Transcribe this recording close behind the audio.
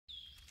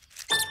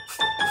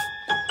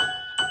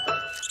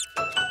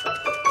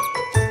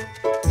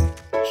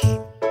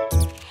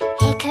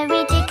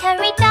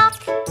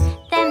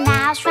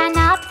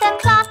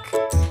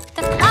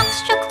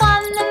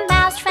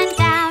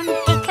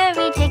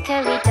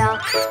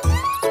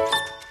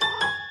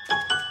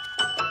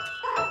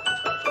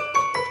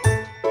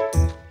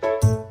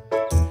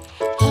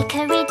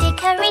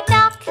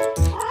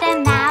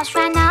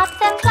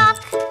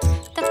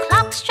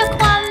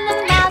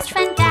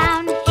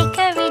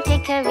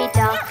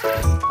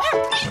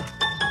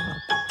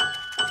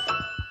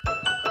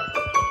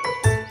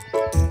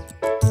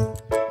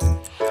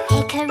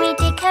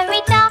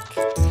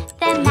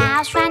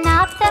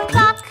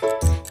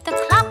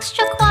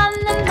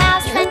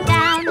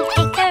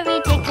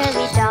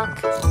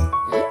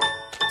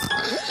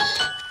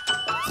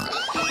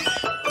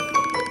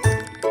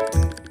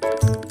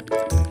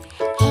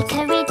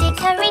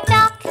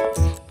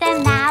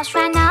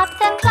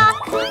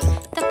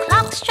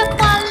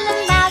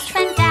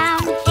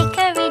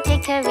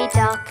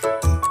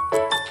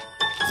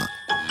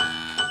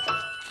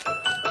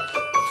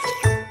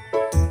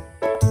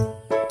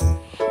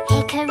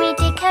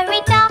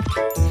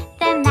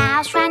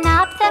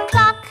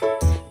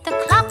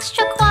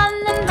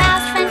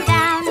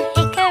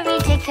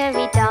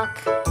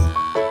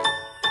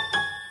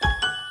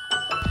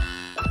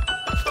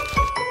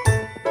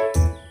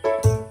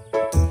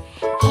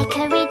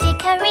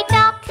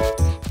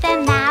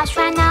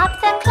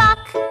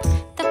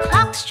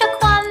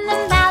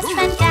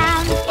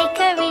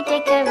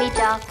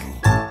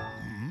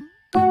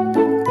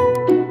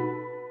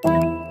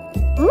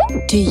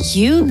Do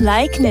you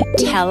like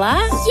Nutella?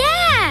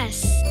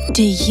 Yes!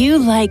 Do you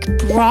like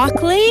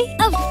broccoli?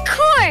 Of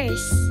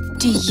course!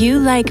 Do you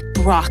like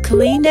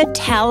broccoli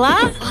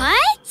Nutella?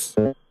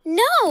 What?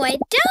 No, I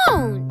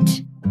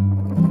don't.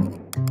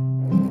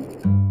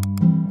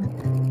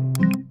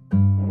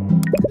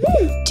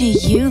 Do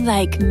you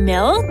like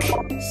milk?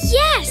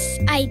 Yes,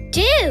 I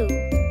do.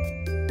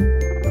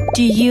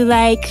 Do you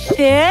like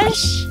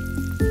fish?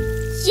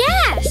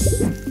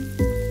 Yes!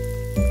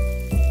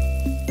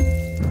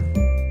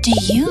 Do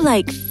you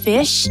like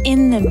fish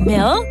in the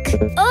milk?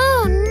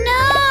 Oh,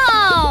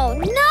 no!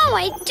 No,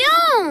 I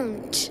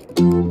don't!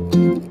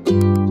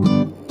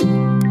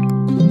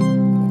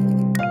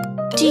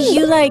 Do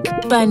you like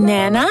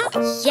banana?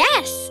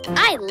 Yes,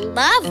 I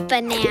love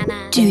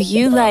banana. Do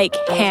you like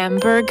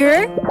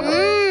hamburger?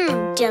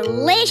 Mmm,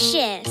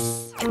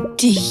 delicious.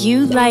 Do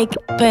you like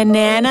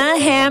banana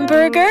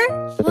hamburger?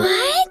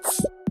 What?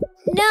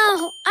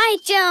 No, I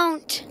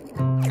don't.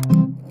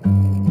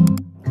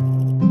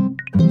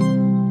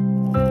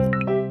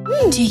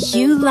 Do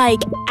you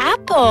like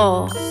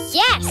apple?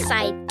 Yes,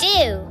 I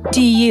do.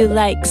 Do you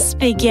like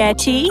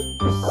spaghetti?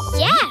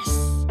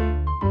 Yes.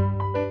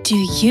 Do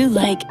you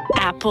like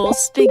apple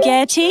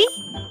spaghetti?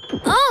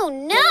 Oh,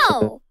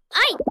 no,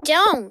 I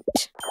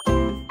don't.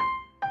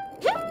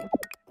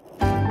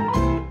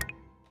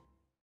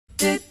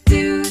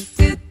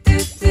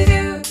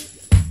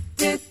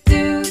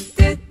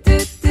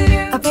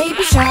 A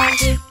baby shark,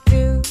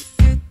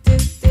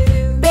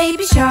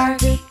 baby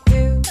shark,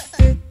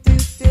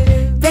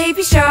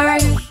 baby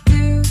shark,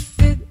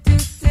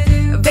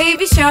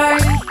 baby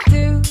shark,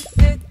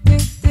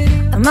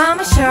 a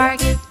mama shark,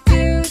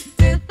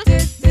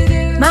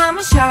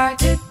 mama shark,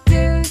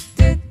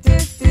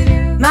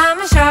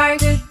 mama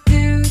shark,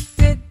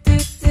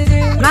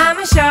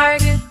 mama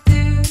shark,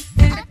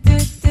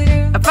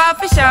 a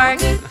papa shark,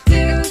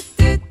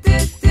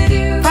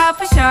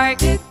 papa shark,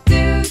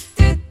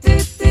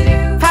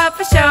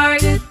 papa shark,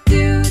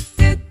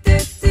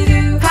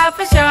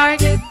 papa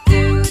shark,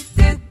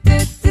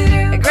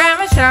 a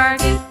grandma shark,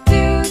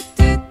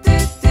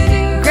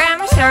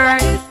 grandma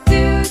shark,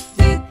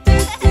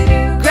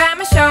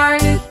 grandma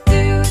shark,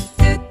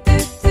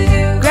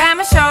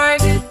 grandma shark,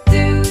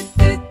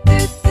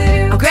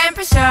 oh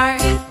grandpa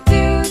shark,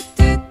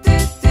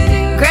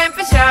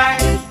 grandpa shark,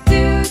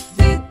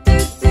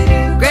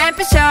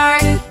 grandpa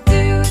shark,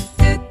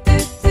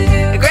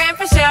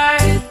 grandpa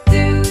shark.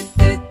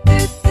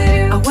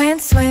 I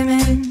went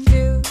swimming,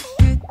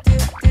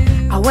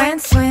 I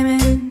went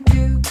swimming,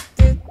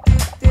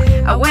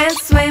 I went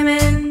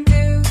swimming,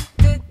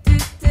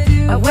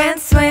 I went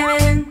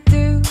swimming.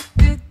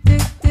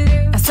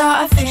 I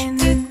saw a fin,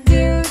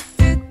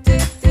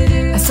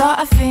 I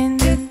saw a fin,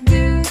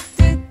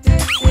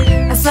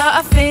 I saw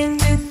a fin,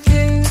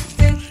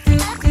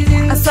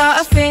 I saw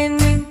a fin.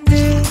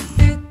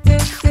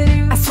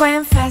 I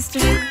swam faster,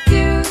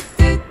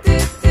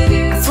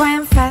 I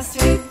swam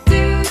faster,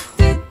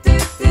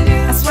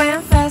 I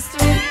swam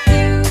faster,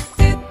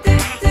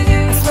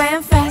 I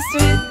swam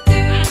faster.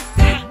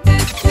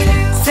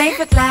 Safe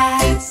at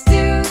last,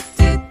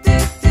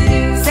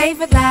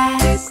 safe at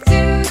last,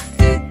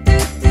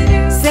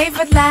 safe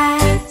at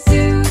last,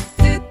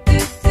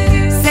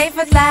 safe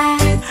at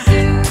last,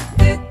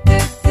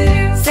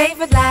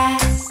 safe at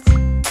last.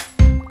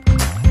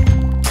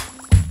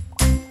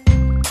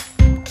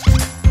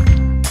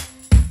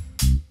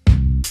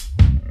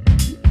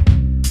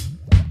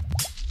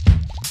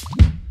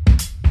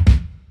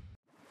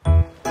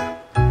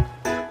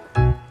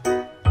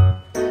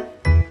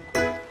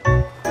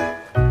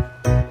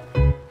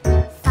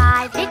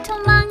 Five little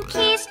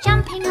monkeys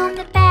jumping on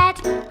the bed.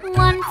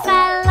 One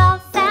fell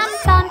off and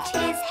bumped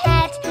his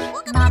head.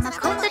 Mama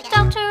called the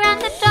doctor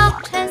and the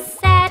doctor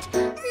said,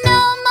 no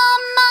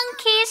more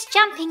monkeys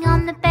jumping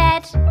on the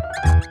bed.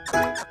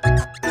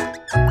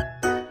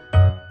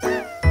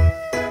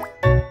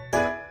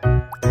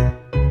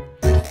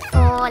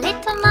 Four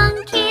little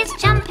monkeys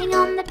jumping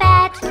on the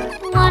bed.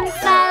 One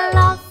fell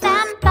off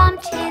and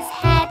bumped his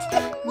head.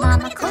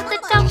 Mama called the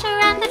doctor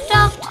and the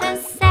doctor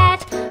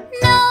said,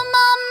 no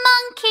more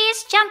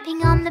monkeys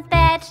jumping on the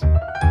bed.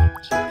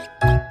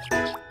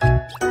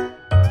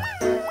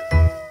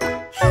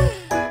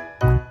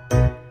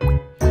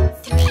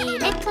 Three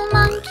little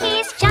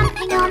monkeys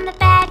jumping on the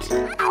bed.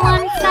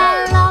 One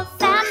fell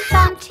off and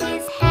bumped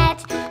his head.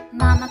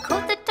 Mama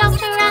called the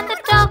doctor and the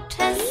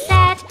doctor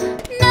said,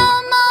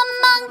 no more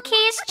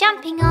monkeys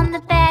jumping on the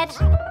bed.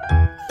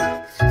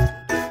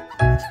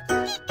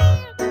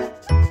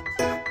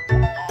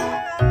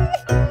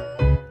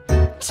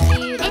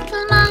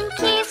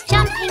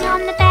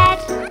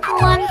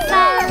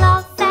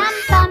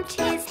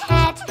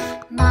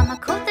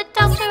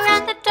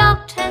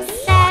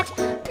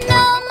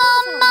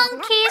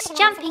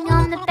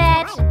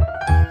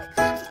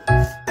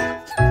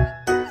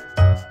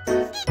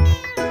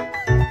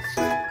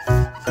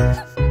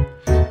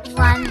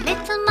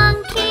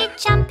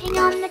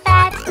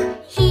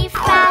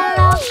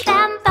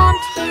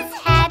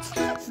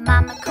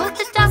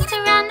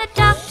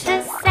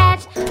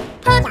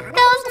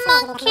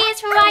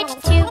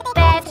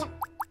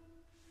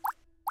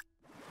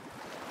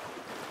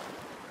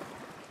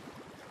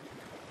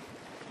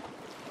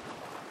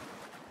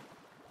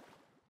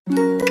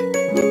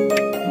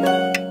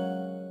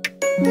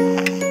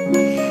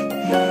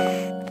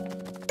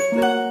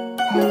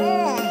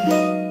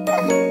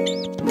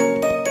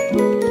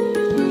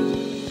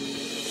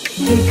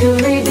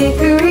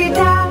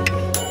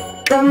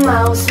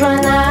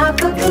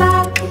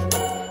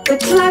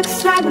 clock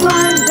struck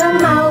one, the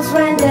mouse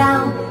ran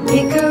down.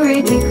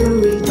 Hickory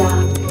dickory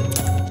dock.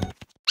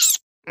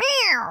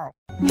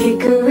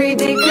 Hickory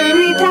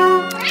dickory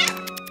dock,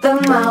 the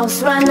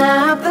mouse ran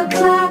up the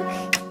clock.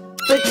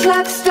 The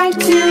clock struck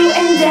two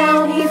and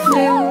down he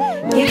flew.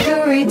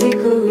 Hickory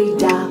dickory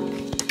dock.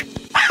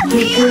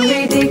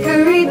 Hickory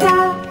dickory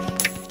dock,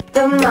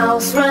 the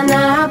mouse ran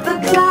up the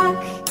clock.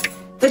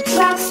 The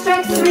clock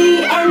struck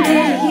three and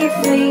did he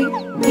flee.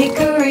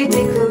 Hickory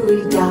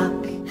dickory dock.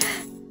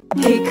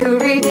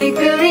 Hickory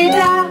dickory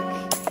dock,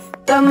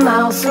 the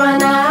mouse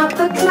ran up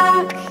the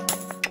clock.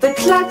 The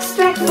clock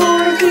struck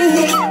four, he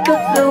hit the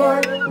floor.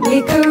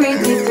 Hickory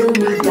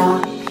dickory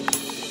dock.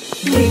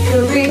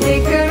 Hickory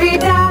dickory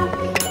dock,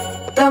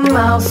 the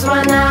mouse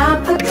ran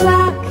up the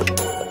clock.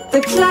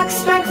 The clock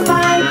struck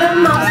five, the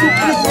mouse hit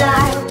the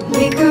dial.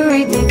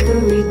 Hickory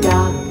dickory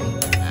dock.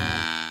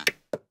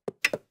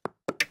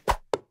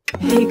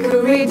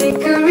 Hickory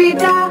dickory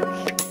dock,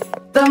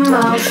 the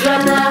mouse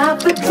ran up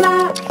the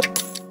clock.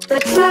 The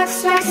clock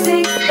struck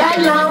six, that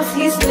mouse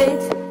he split.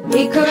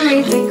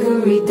 Hickory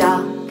dickory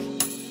dock.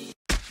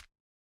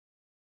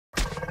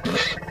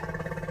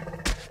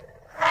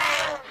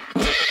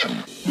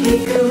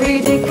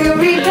 Hickory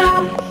dickory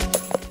dock,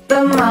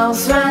 the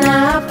mouse ran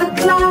up the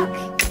clock.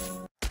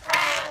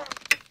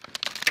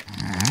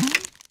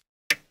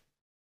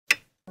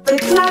 The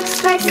clock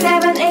struck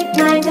 7, 8,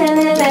 9, 10,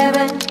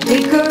 11.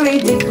 Hickory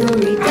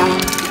dickory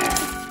dock.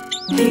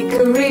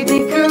 Hickory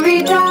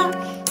dickory dock,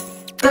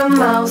 the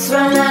mouse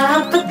ran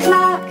up the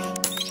clock.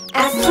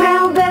 As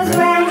 12 bells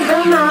rang,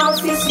 the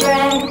mouse he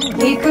sprang.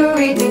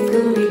 Hickory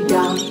dickory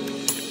dock.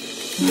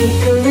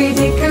 Hickory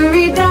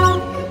dickory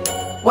dock,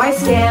 why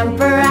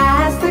scamper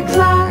as the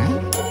clock?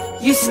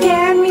 You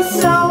scared me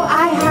so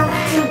I have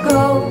to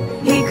go.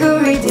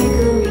 Hickory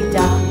dickory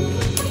dock.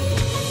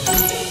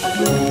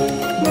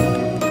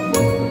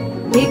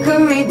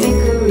 Hickory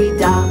dickory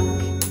dock.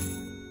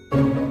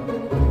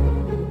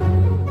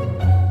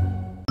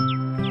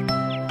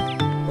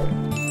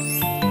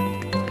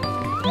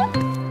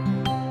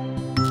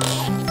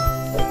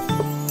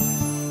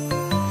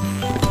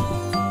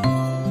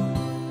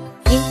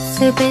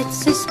 Itsy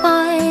Bitsy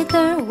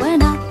Spider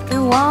went up the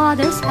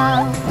water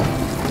spout.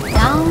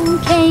 Down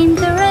came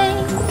the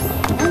rain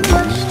and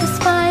washed the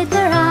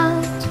spider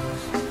out.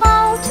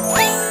 Out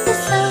came the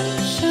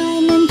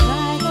sunshine and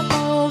dried up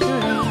all the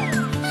rain.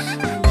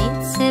 And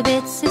Itsy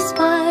Bitsy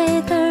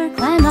Spider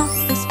climbed up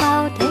the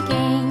spout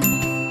again.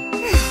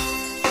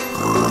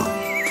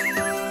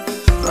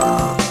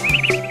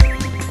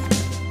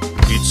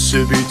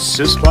 Itsy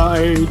Bitsy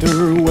Spider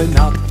went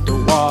up the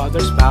water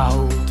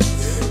spout.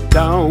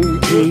 Down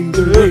came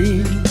the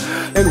rain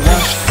and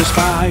washed the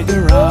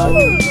spider out.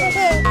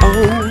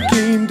 Out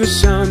came the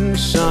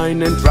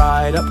sunshine and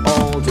dried up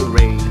all the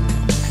rain.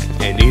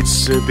 And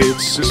Itsy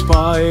Bitsy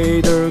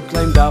Spider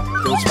climbed up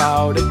the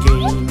spout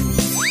again.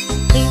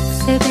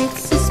 Itsy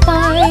Bitsy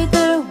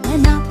Spider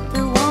went up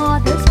the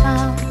water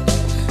spout.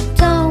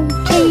 Down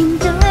came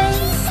the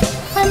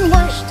rain and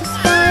washed the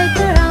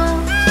spider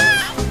out.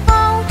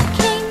 Out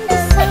came the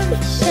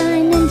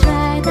sunshine and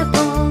dried up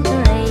all the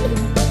rain.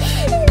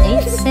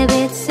 Itsy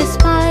Bitsy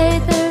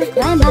Spider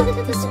climbed up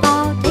the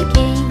spout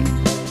again.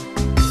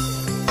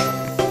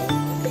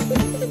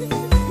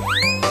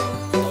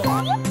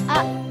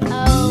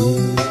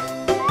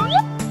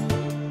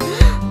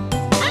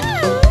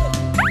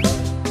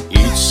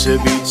 Itsy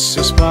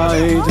Bitsy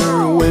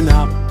Spider went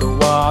up the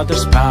water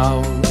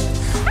spout.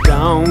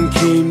 Down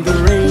came the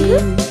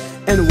rain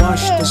and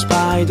washed the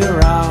spider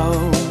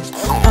out.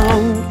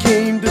 Out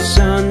came the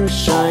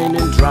sunshine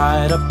and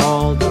dried up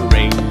all the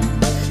rain.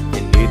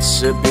 And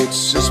Itsy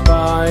Bitsy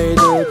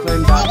Spider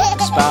climbed up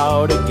the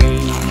spout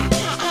again.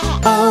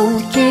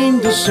 Out came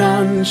the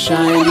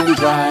sunshine and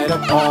dried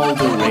up all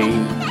the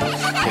rain.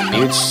 And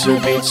Itsy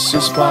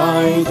Bitsy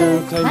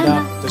Spider climbed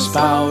up the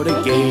spout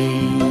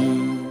again.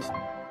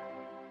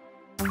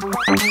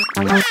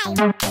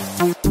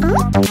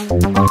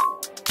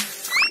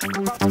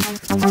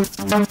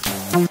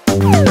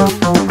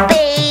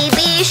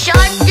 Baby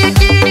shark do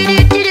do do do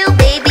do do.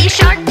 Baby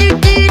shark do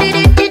do do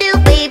do do do.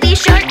 Baby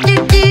shark do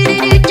do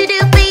do do do do.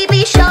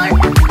 Baby shark.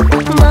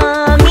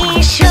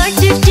 Mommy shark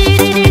do do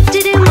do do do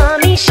do.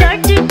 Mommy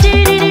shark do do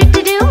do do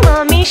do do.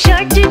 Mommy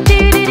shark do do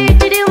do do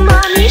do do.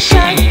 Mommy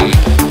shark.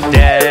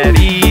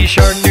 Daddy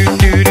shark do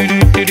do do do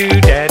do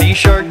do. Daddy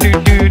shark do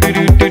do do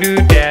do do do.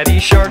 Daddy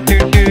shark do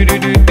do do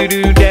do do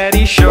do.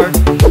 Daddy shark.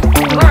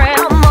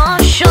 Grandma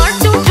shark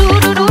do do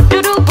do do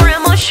do do.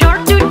 Grandma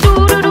shark do do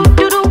do do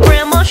do do.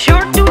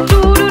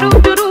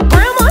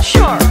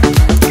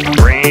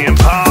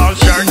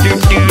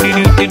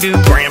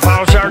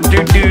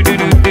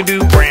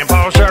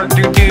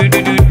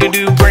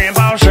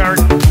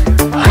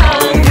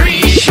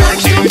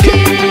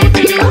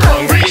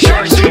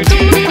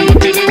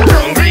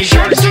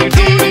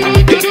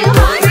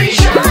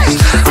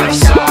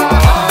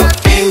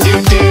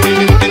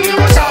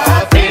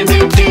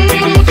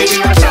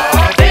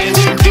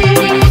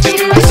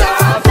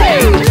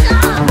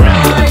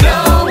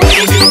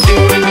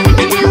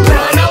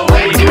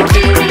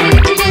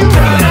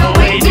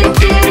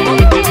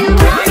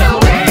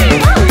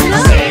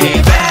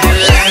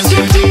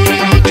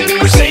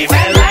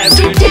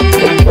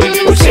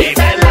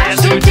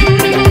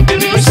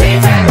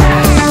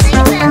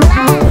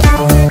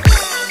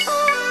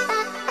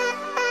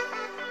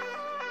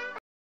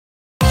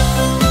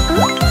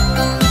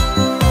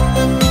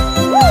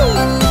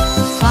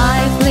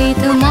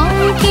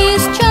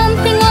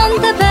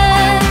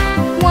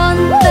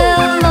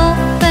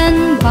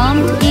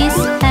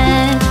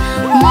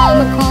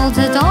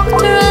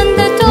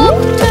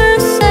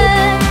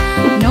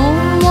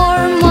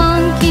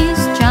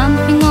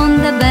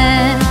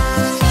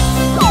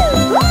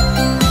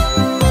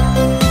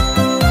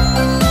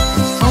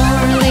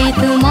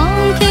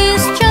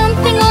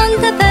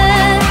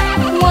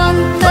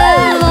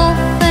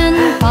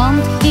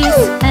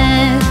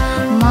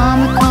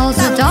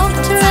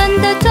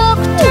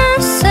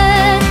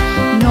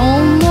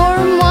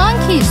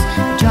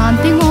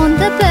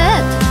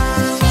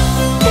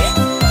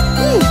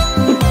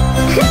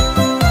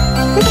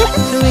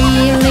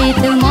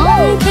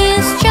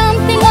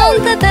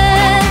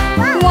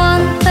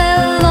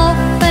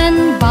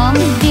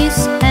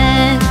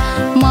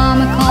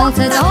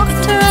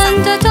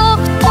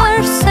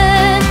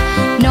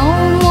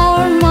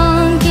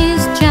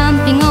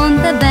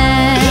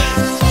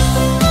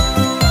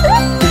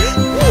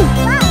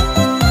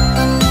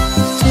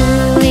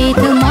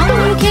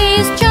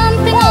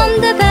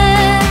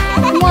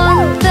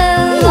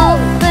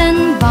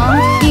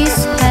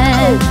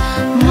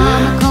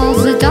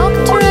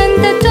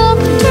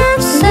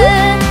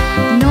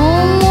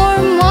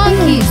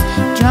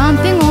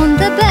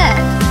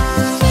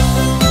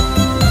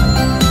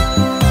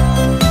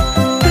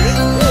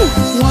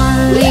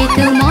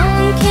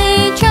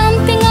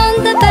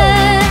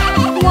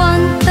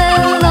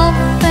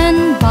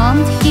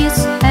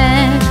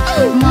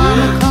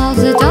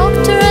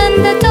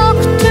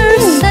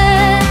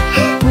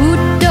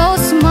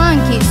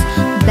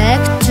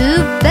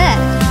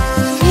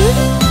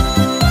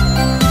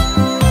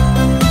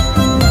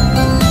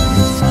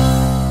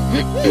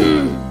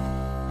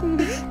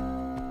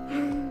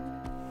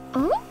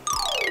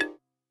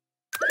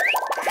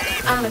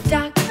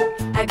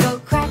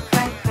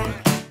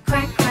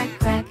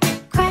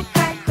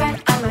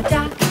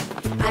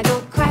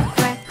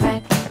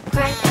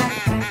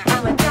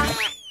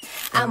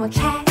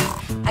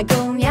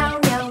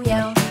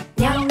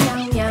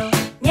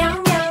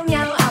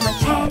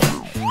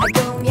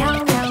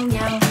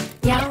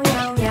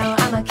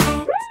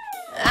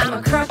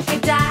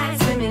 crocodile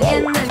swimming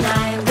in the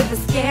Nile with a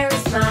scary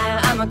smile.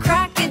 I'm a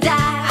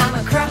crocodile, I'm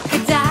a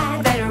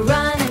crocodile. Better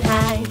run and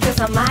hide, 'cause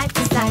I might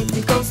decide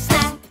to go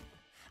snap.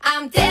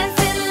 I'm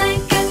dancing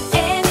like an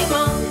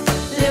animal.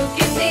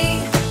 Look at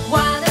me,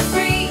 wild and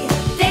free.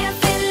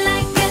 Dancing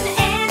like an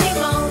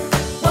animal.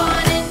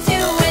 1 and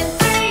 2 and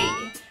 3.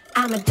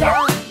 I'm a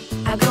dog,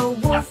 I go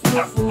woof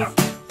woof woof.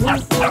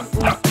 Woof woof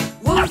woof.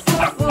 Woof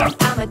woof woof.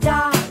 I'm a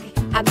dog,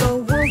 I go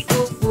woof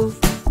woof woof.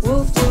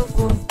 Woof woof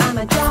woof. I'm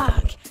a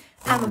dog.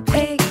 I'm a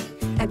pig,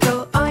 I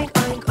go oink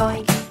oink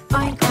oink.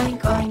 Oink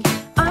oink oink.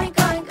 Oink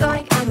oink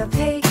oink. I'm a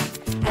pig,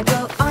 I go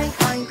oink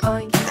oink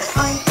oink.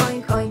 Oink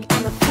oink oink.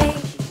 I'm a pig.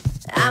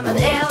 I'm an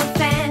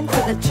elephant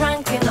with a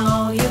trunk and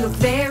all. You look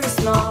very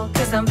small,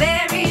 'cause I'm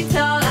very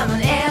tall. I'm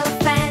an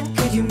elephant,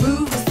 could you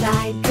move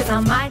aside? 'Cause I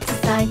might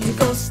decide to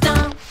go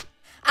stomp.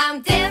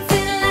 I'm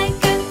dancing like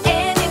an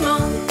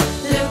animal.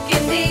 Look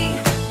at me,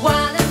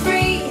 wild and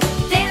free.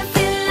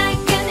 Dancing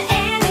like an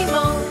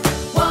animal.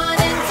 1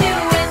 and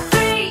 2 and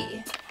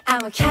 3.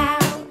 I'm a cow,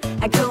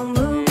 I go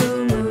moo moo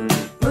moo.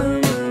 Moo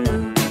moo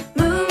moo.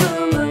 Moo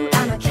moo moo.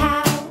 I'm a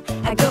cow,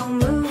 I go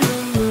moo moo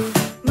moo.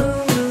 Moo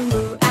moo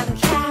moo. I'm a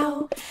cow.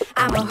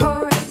 I'm a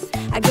horse,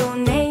 I go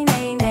neigh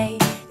neigh neigh.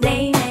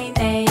 Neigh neigh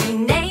neigh.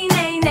 Neigh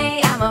neigh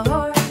neigh. I'm a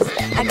horse,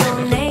 I go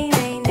neigh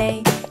neigh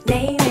neigh.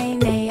 Neigh neigh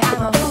neigh.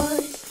 I'm a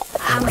horse.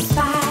 I'm a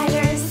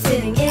spider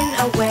sitting in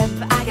a web.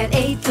 I got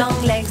 8 long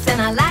legs and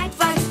I like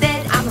bugs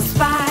dead. I'm a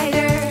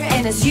spider,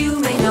 and as you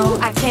may know,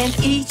 I can't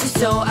eat you,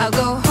 so I'll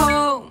go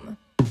home.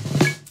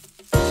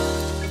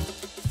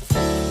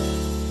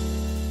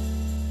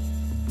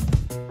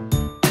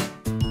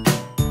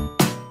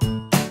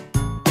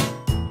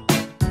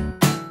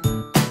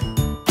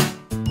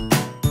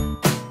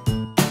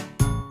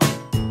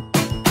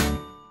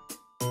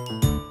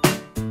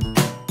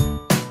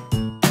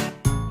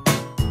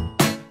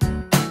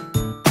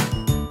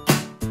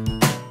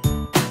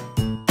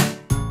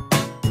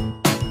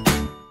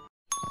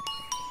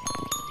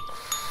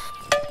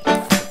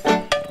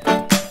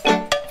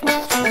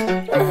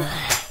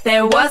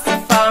 There was a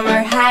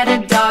farmer, had a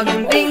dog,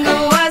 and Bingo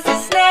was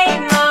his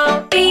name.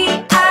 Oh,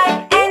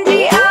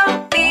 B-I-N-G-O,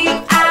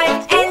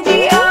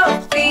 B-I-N-G-O,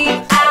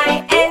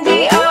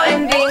 B-I-N-G-O,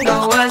 and Bingo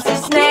was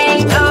his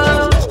name.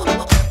 Oh,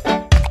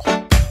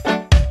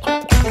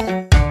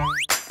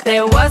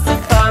 there was a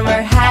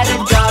farmer, had a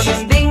dog,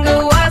 and Bingo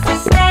was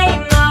his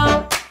name. Oh,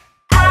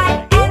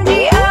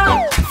 I-N-G-O,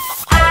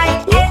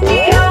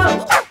 I-N-G-O,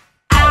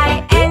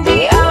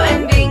 I-N-G-O,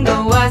 and Bingo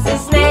was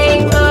his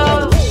name.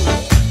 Oh.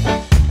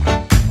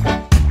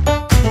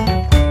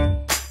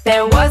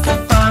 There was a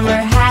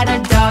farmer, had a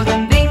dog,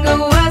 and Bingo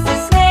was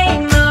his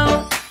name.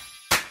 Oh,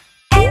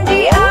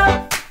 N-D-O,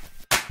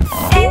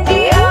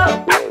 N-D-O,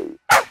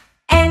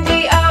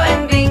 N-D-O,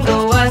 and Bingo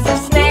was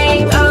his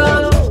name.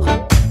 Oh,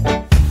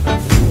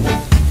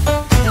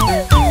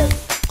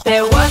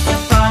 there was a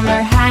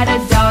farmer, had a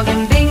dog,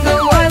 and Bingo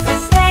was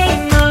his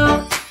name.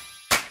 Oh,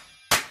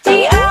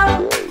 D-O,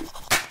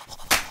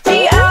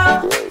 D-O,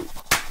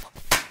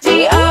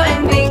 D-O,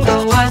 and Bingo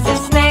was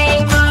his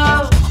name.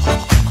 Oh.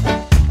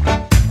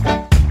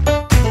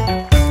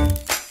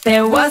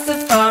 There was a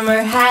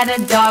farmer, had a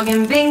dog,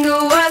 and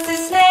Bingo was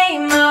his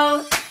name.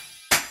 Oh,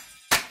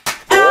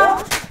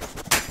 oh,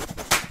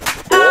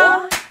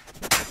 oh,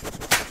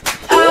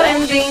 oh,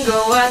 and Bingo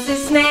was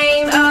his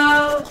name.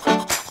 Oh,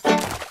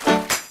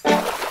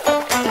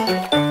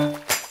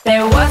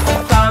 there was a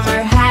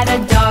farmer, had a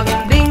dog,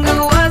 and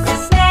Bingo was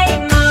his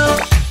name. Oh,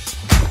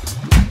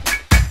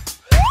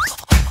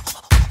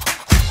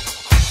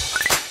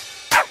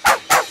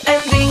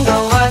 and Bingo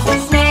was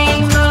his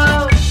name.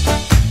 Oh.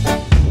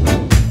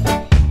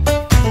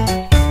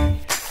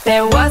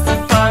 There was a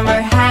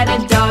farmer, had a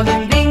dog,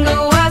 and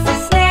Bingo was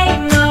his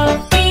name. Oh,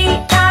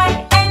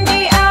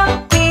 B-I-N-G-O,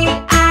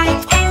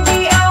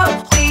 B-I-N-G-O,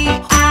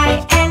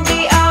 B-I-N-G-O,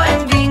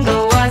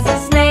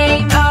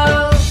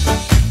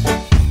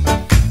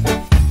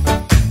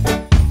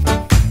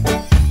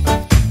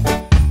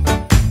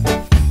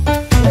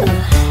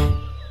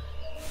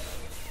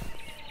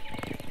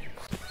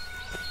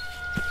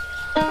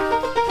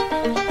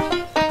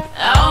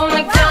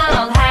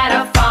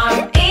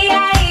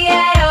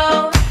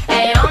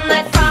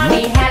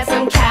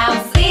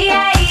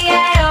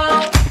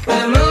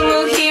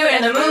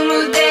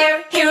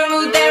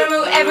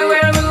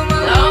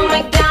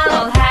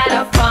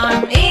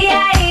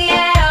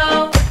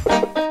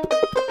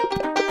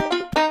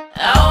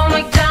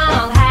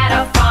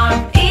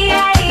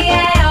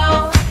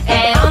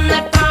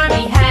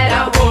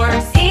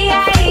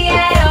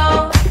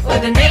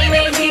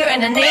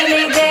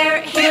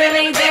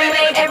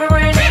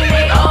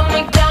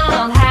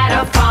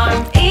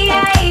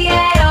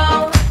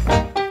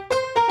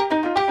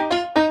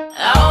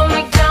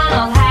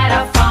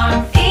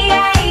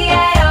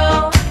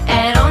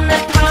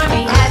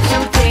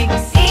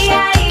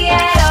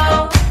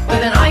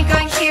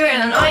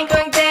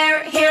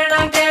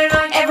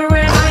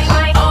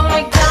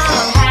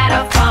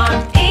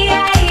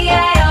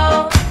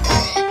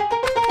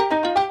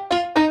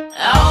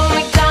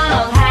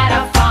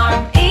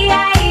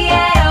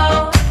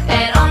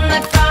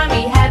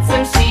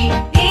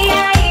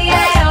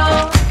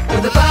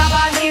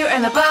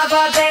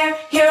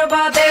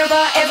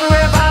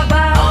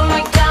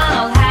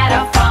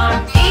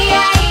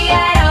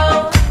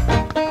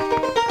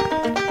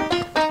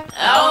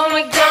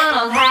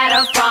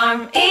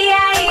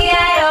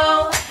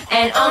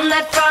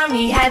 farm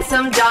he had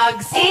some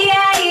dogs.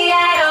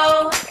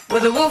 E-I-E-I-O.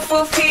 With a woof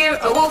woof here,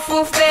 a woof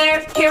woof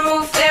there, here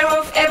woof, there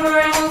woof,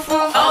 everywhere woof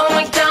woof. Old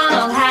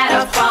McDonald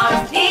had a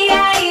farm.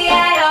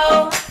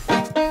 E-I-E-I-O.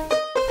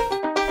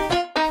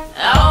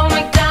 Old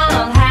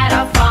McDonald had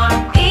a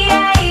farm.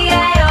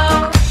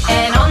 E-I-E-I-O.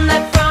 And on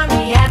that farm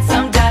he had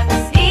some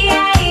ducks.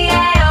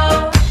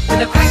 E-I-E-I-O.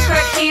 With a quack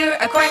quack here,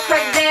 a quack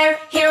quack there,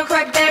 here a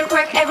quack, there a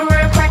quack,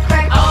 everywhere a quack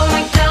quack. Old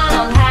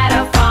McDonald had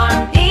a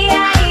farm.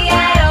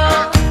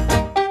 E-I-E-I-O.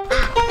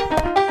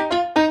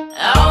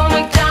 Old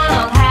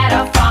McDonald had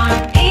a farm.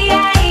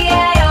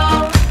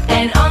 E-I-E-I-O.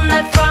 And on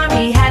that farm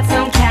he had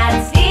some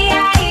cats.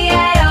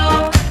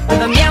 E-I-E-I-O.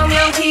 With a meow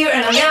meow here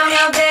and a meow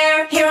meow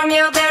there, here a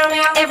meow, there a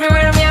meow,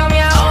 everywhere a meow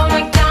meow. Old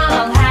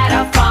McDonald had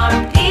a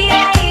farm.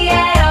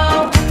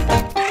 E-I-E-I-O.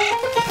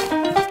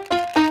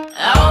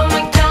 Old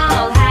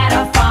McDonald had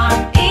a farm.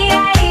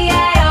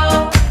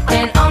 E-I-E-I-O.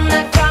 And on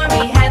that farm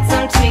he had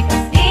some chicks.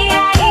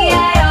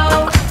 E-I-E-I-O.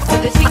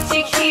 With a chick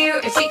chick here,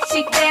 a chick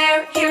chick there,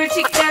 here a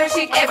chick, there a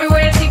chick,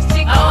 everywhere a chick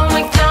chick. Old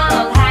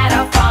McDonald had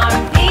a farm.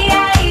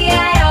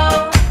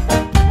 E-I-E-I-O.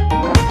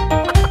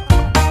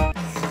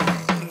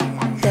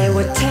 There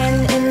were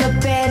 10 in the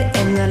bed,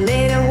 and the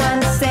little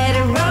one said,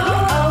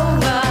 roll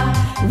over,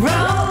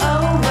 roll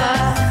over.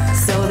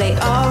 So they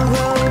all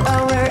rolled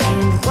over,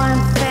 and one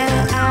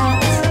fell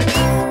out.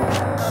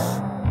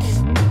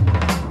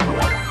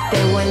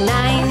 There were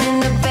 9 in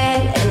the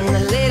bed, and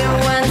the little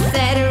one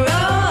said,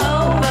 roll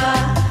over,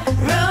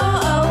 roll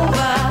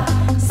over.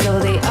 So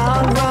they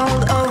all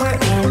rolled over,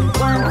 and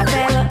one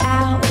fell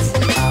out.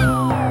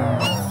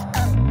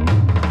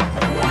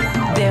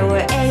 There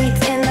were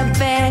 8 in the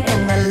bed,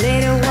 and the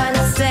little one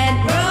said,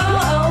 roll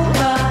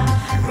over,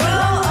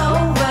 roll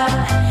over.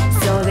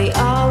 So they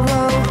all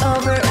rolled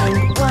over, and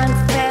one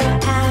fell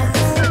out.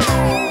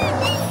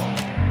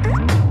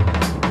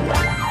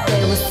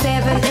 There were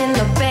 7 in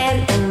the bed,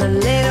 and the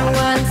little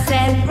one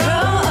said,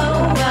 roll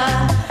over,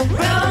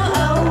 roll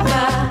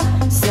over.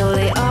 So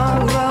they all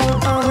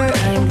rolled over,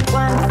 and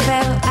one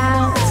fell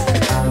out.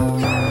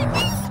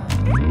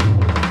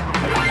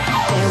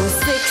 There were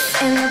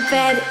 6 in the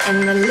bed, and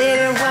the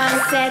little one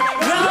said,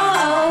 roll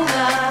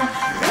over,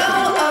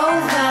 roll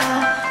over.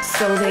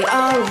 So they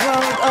all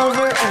rolled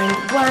over, and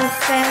one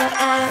fell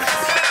out.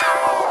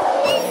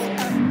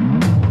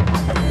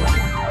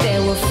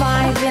 There were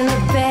 5 in the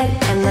bed,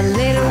 and the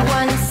little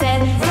one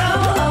said,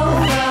 roll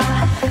over,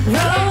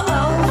 roll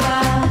over.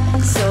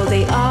 So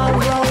they all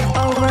rolled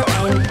over,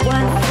 and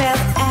one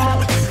fell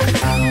out.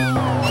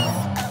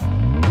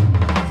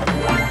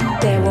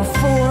 There were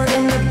 4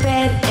 in the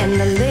bed, and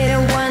the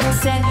little one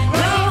said,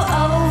 roll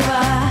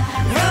over,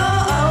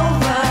 roll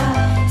over.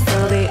 So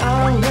they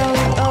all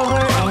rolled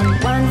over, and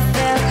one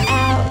fell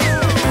out.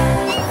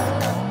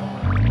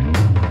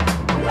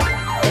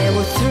 There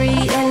were 3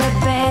 in the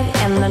bed,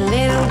 and the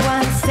little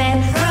one said,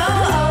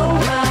 roll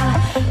over,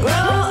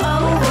 roll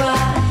over.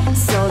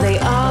 So they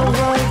all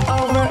rolled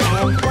over,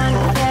 and one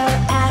fell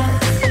out.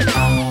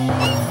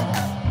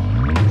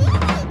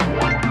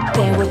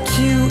 There were 2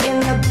 in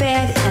the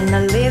bed, and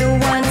the little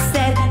one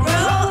said,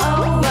 roll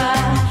over,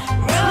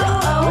 roll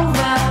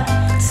over.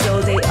 So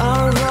they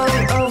all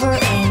rolled over,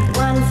 and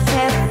one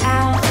fell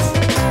out.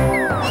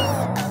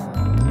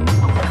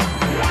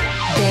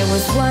 There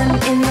was 1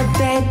 in the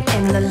bed,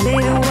 and the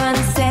little one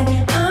said,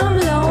 I'm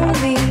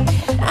lonely,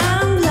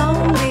 I'm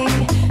lonely.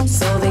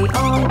 So they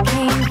all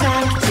came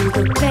back to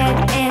the bed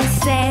and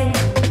said,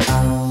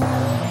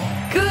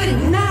 good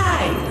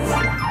night.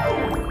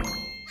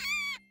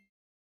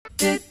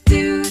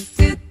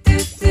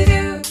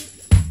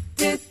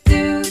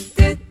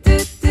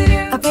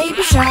 A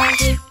baby shark,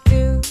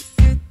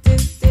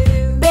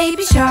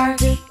 baby shark,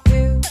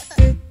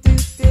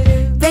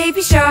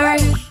 baby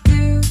shark,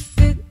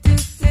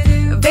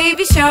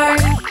 baby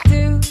shark,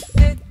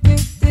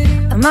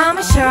 a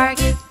mama shark,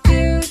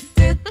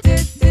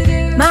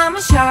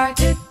 mama shark,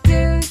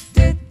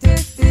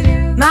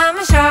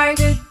 mama shark,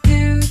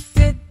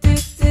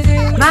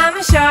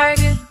 mama shark,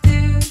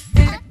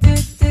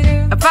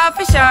 a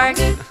papa shark,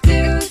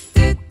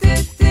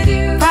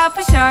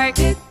 papa shark,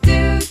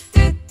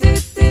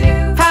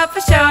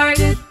 papa shark,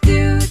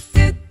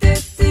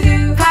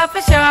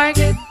 papa shark, a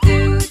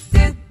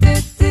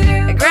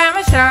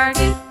grandma shark,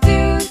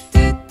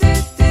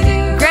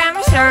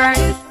 grandma shark,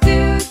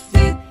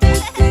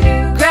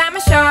 grandma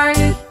shark,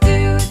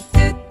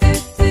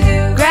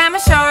 grandma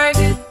shark,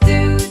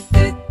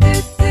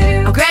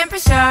 oh grandpa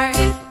shark,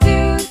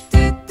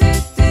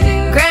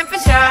 grandpa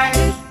shark,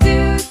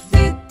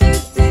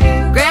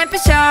 grandpa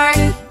shark,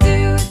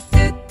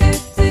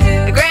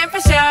 grandpa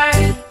shark.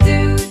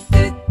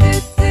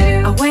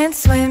 I went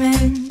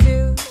swimming,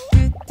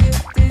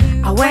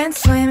 I went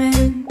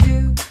swimming,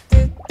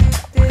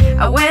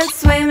 I went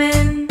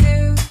swimming,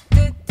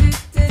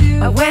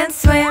 I went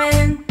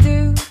swimming.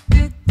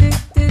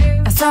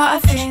 I saw a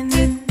fin,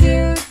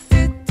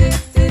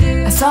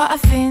 I saw a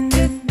fin,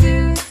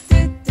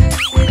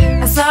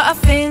 I saw a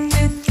fin,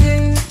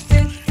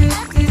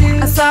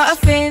 I saw a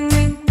fin.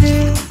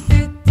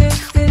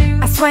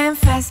 I swam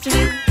faster,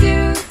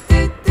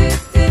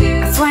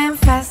 I swam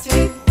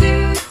faster.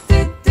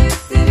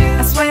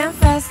 I swam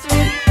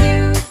faster.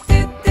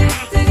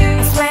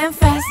 I swam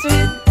faster.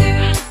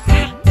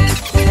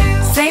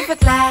 Safe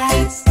at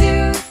last.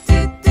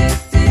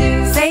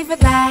 Safe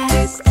at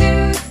last.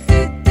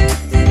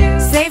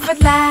 Safe at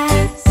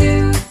last.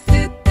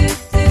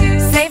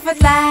 Safe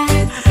at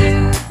last.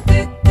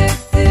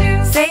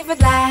 Safe at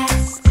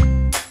last.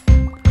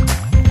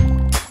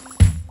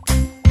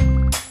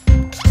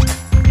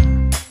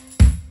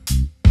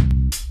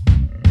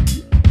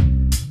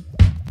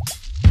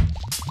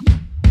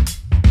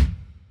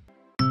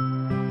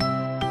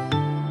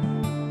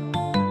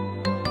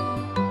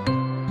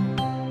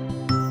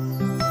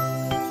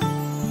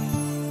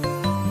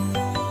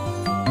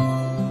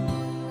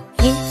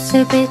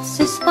 Itsy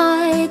Bitsy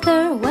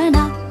Spider went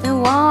up the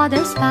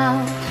water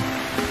spout.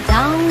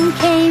 Down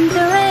came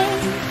the rain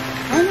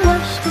and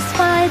washed the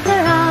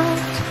spider out.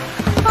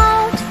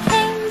 Out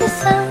came the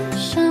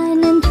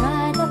sunshine and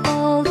dried up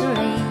all the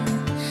rain.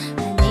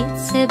 And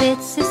Itsy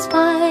Bitsy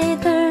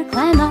Spider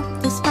climbed up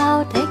the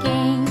spout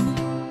again.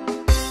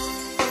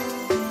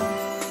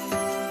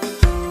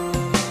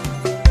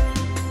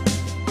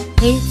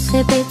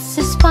 Itsy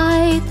Bitsy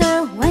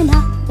Spider went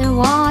up the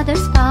water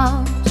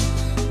spout.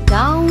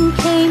 Down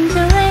came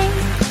the rain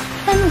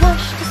and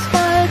washed the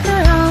spider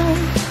out.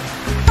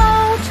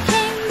 Out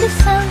came the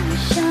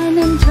sunshine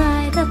and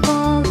dried up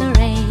all the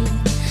rain.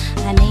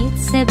 And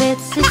Itsy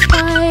Bitsy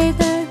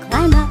Spider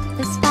climbed up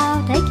the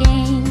spout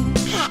again.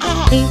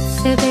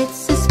 Itsy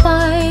Bitsy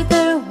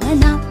Spider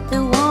went up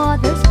the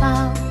water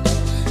spout.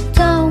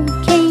 Down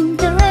came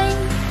the rain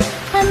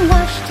and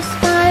washed the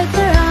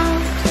spider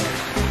out.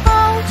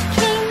 Out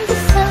came the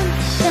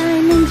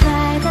sunshine and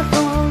dried up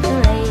all the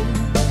rain.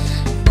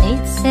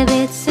 Itsy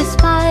Bitsy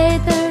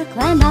Spider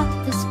climbed up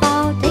the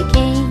spout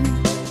again.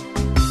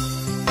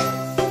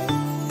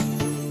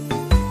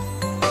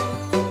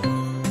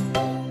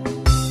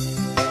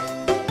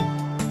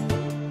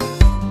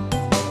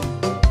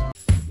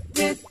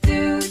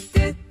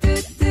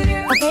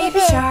 A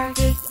baby shark.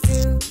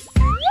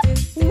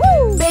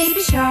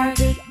 Baby shark.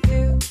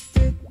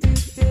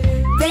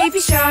 Baby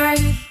shark.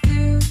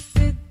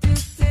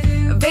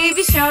 A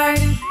baby shark.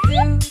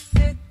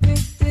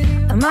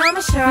 A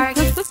mama shark.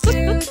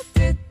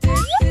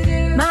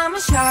 Mama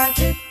shark.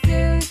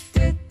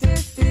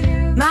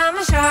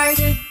 Mama shark.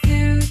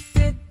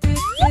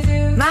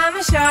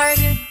 Mama shark.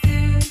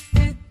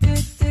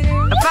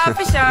 A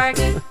papa shark.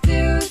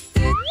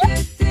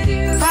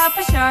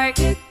 Papa shark.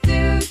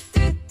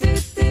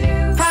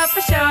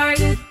 Papa shark.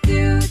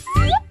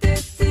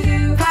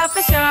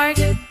 Papa shark.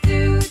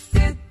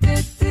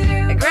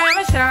 A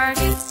grandma shark.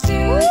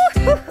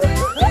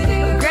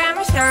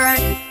 Grandma shark.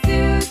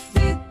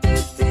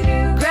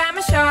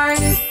 Grandma shark.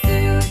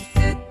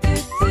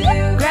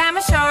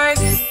 Grandma shark.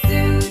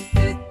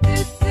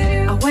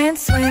 I went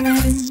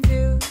swimming.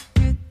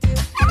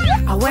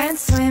 I went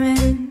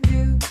swimming.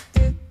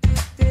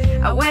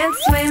 I went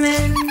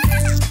swimming.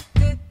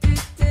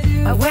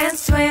 I went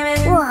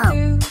swimming.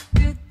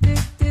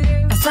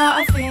 I saw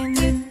a fin.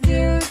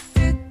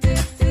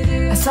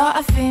 I saw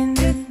a fin.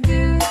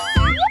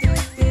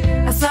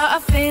 I saw a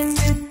fin.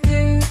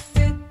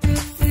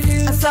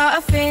 I saw a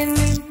fin.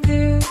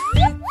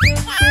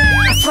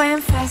 I swam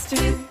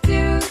faster.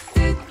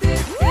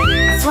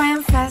 I swam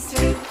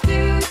faster.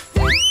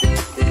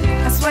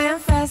 I swam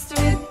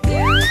faster.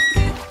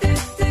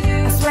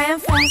 I swam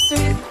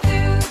faster.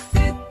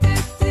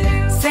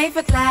 Safe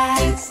at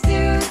last.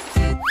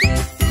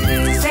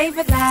 Safe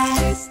at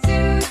last.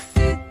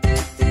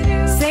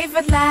 Safe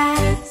at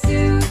last.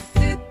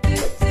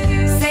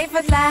 Safe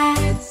at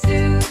last.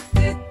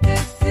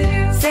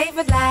 Safe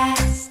at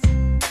last.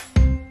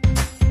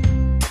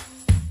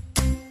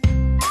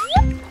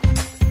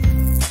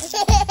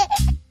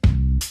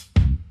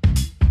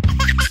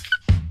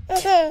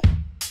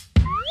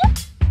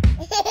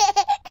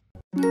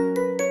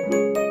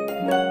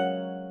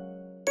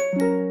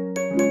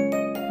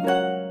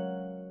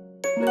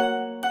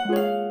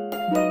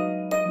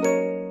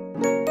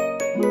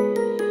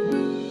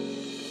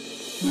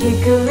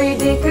 Hickory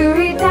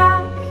dickory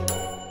dock,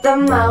 the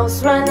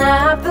mouse ran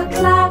up the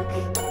clock.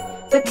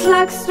 The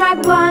clock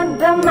struck one,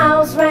 the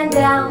mouse ran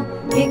down.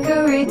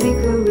 Hickory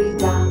dickory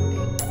dock.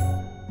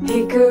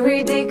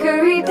 Hickory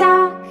dickory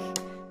dock,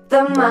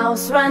 the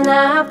mouse ran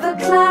up the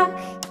clock.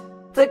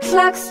 The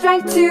clock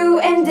struck two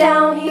and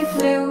down he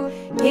flew.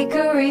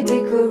 Hickory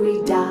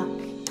dickory dock.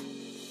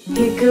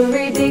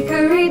 Hickory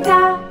dickory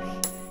dock,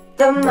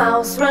 the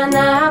mouse ran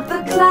up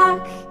the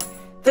clock.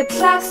 The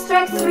clock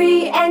struck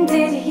three and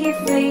did he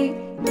flee.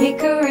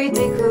 Hickory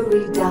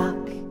dickory dock.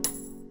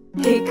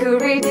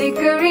 Hickory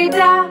dickory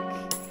dock,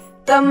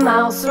 the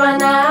mouse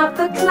ran up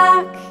the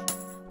clock.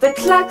 The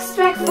clock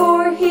struck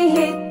four, he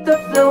hit the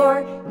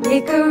floor.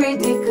 Hickory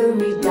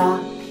dickory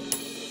dock.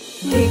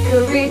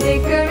 Hickory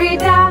dickory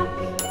dock,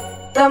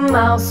 the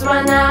mouse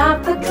ran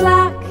up the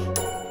clock.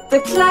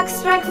 The clock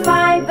struck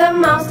five, the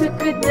mouse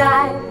took a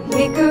dive.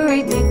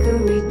 Hickory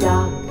dickory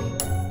dock.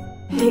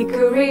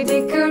 Hickory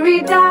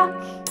dickory dock,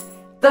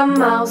 the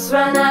mouse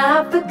ran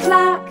up the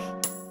clock.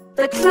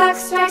 The clock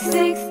strikes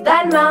 6,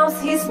 that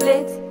mouse he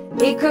split.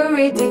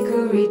 Hickory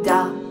dickory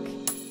dock.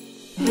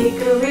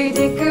 Hickory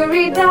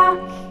dickory dock.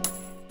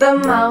 The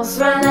mouse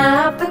ran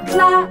up the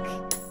clock.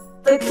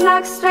 The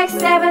clock strikes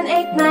 7,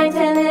 8, 9,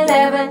 10,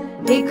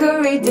 11.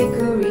 Hickory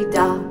dickory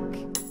dock.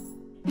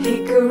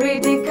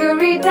 Hickory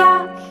dickory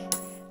dock.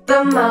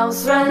 The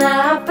mouse ran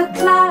up the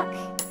clock.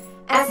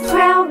 As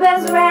 12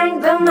 bells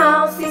rang, the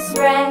mouse he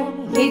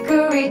sprang.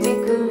 Hickory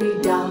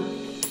dickory dock.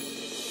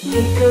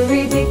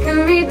 Hickory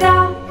dickory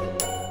dock.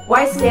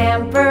 Why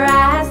scamper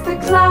as the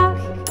clock?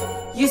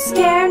 You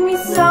scared me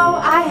so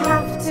I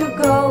have to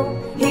go.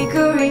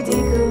 Hickory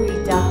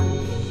dickory dock.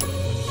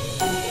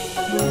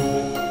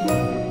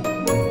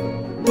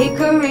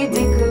 Hickory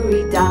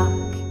dickory dock.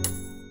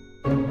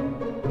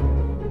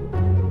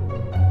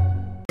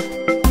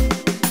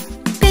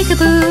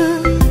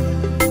 Peekaboo,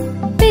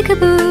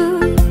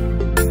 peekaboo,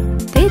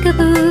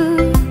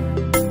 peekaboo,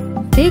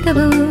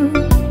 peekaboo,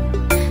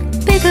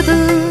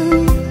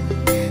 peekaboo,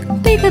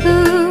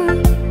 peekaboo.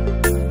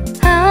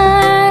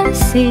 I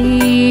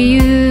see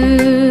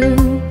you.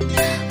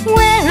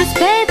 Where is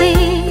baby?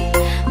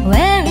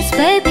 Where is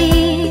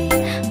baby?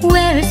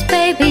 Where is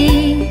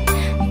baby?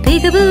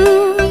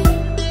 Peekaboo.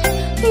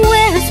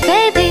 Where is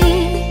baby?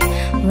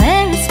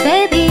 Where is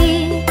baby?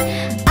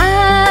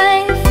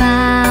 I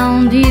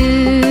found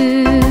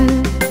you.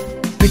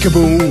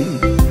 Peekaboo,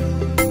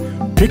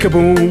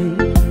 peekaboo,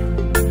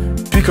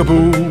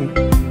 peekaboo,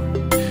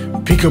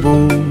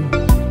 peekaboo,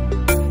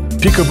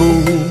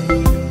 peekaboo,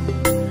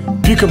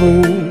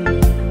 peekaboo.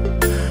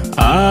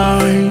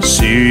 I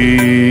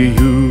see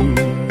you.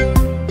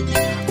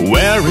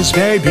 Where is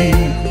baby?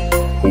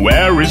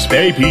 Where is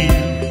baby?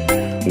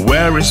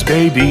 Where is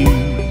baby?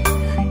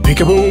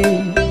 Peekaboo.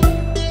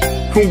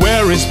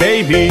 Where is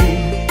baby?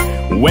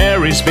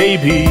 Where is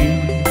baby?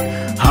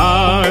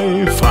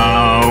 I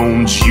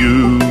found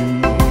you.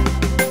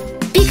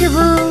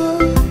 Peekaboo,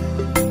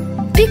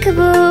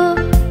 peekaboo,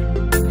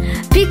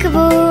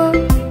 peekaboo,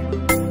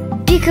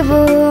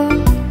 peekaboo,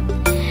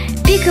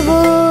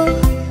 peekaboo,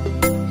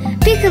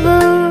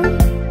 peekaboo.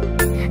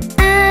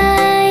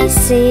 I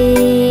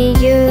see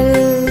you.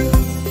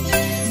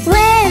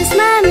 Where's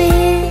mommy?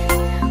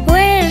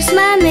 Where's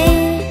mommy?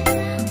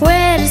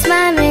 Where's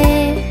mommy?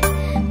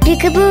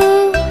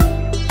 Peekaboo.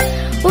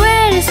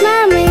 Where is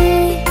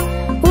mommy?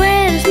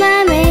 Where's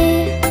mommy?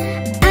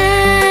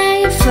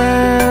 I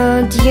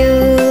found you.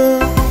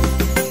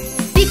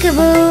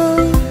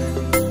 Peekaboo,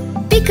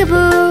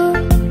 peekaboo,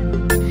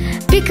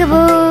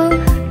 peekaboo,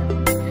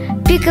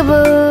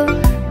 peekaboo,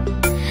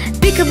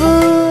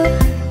 peekaboo,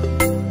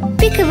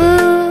 peekaboo.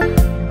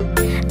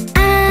 I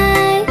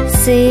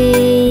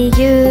see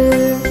you.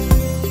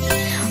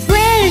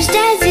 Where is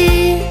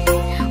daddy?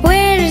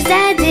 Where is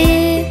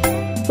daddy?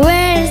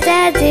 Where is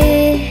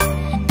daddy?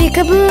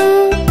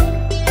 Peekaboo.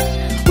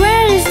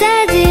 Where is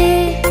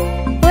daddy?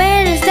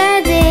 Where is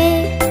daddy?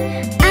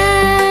 I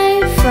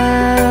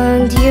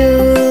found you.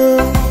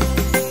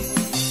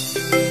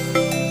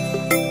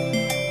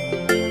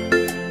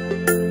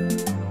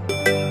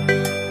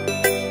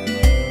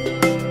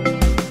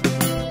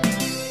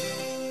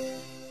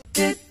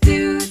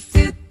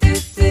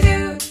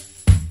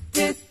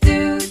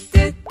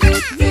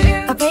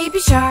 A baby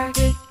shark.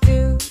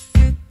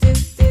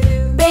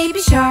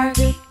 Baby shark.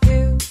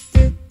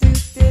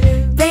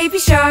 Baby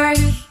shark.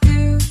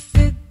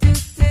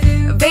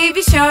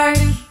 Baby shark.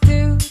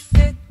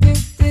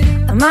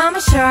 A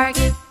mama shark.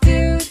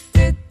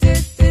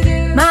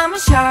 Mama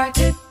shark.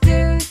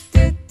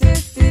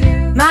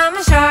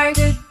 Mama shark.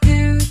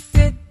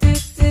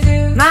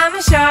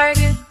 Mama shark.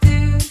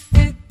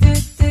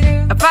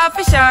 A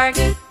papa shark.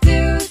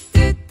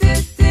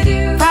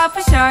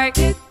 Papa shark.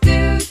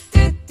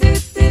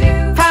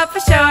 Papa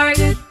shark.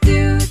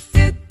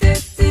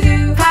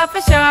 Papa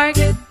shark.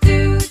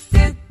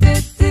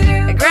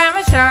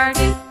 Grandma shark.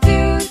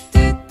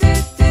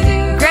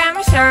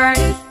 Grandma shark.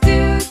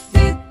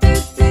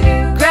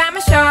 Grandma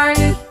shark.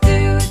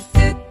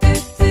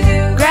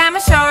 Grandma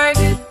shark.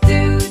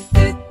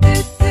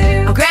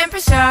 Oh, grandpa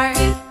shark.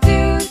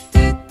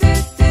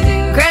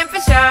 Grandpa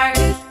shark.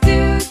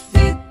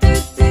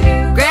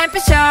 Grandpa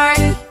shark.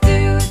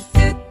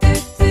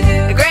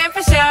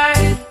 Grandpa shark.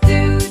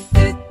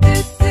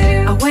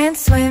 I went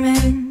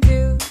swimming.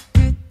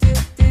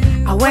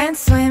 I went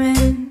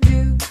swimming.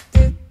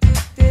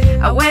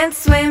 I went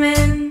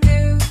swimming.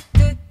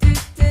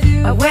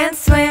 I went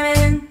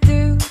swimming.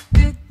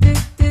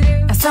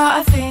 I saw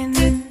a fin.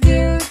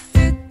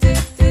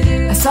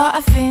 I saw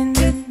a fin.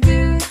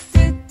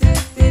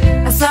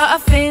 I saw a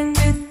fin.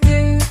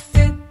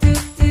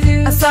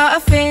 I saw a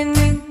fin.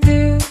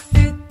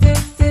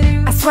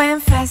 I swam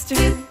faster.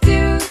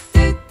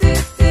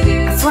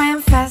 I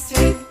swam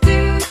faster.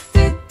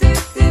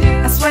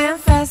 I swam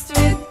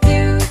faster.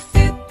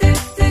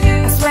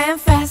 I swam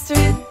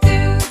faster.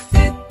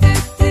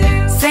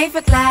 Safe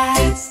at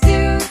last.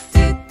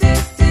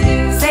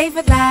 Safe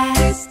at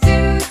last.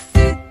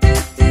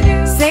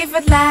 Safe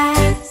at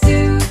last.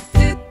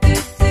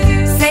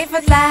 Safe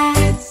at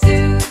last.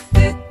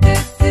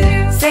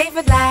 Safe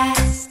at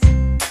last.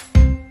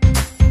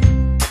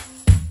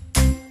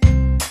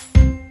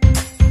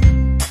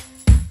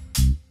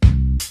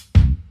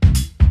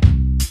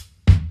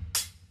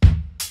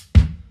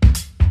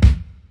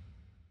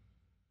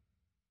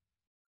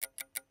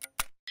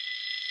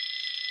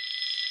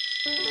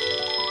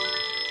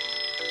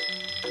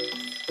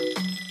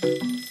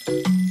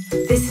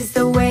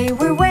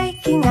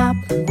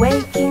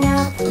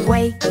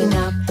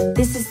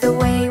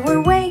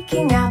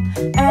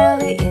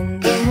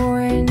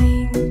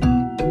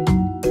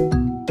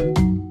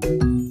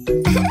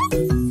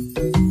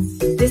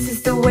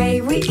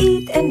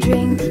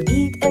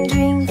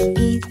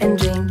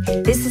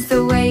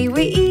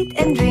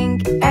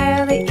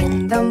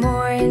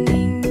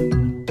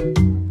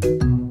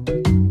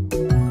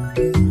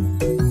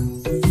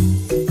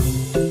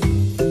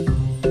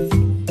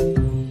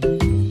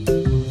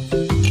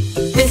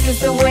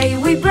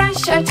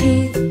 our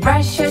teeth,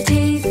 brush our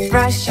teeth,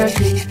 brush our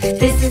teeth.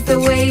 This is the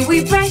way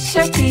we brush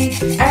our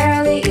teeth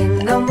early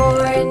in the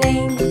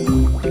morning.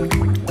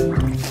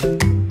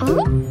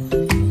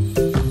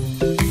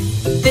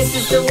 This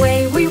is the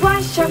way we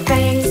wash our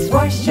face,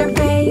 wash our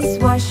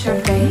face, wash our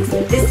face.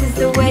 This is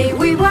the way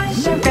we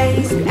wash our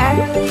face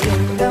early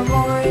in the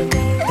morning.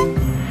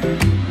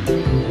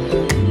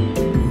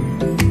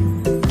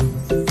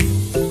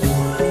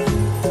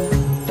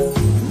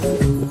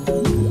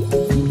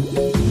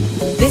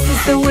 This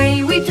is the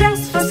way we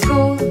dress for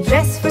school,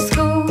 dress for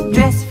school,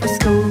 dress for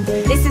school.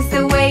 This is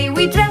the way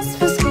we dress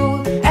for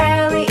school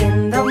early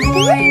in the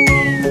morning.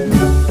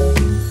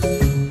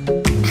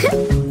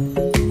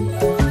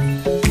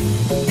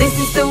 This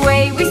is the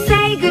way we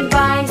say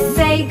goodbye,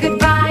 say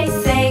goodbye,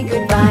 say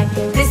goodbye.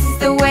 This is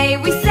the way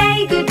we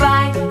say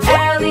goodbye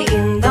early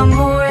in the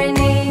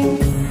morning.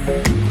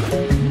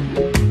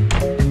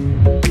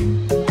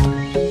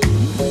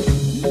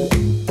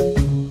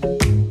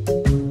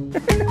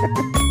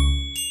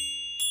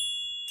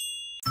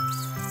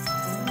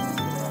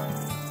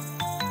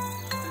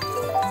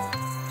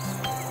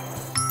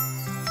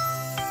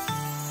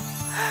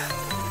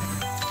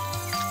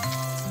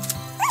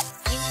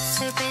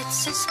 Itsy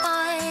bitsy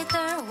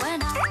spider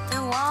went up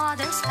the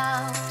water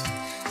spout.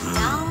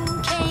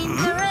 Down came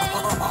the rain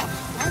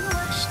and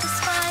washed the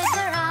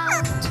spider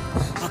out.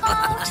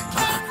 Out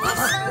came the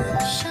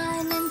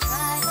sunshine and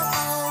dried up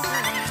all the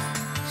rain.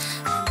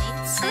 And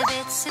itsy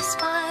bitsy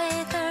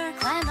spider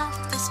climbed up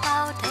the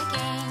spout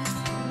again.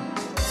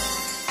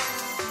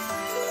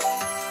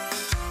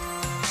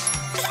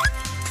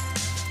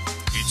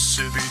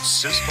 Itsy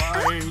bitsy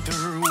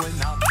spider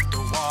went up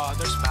the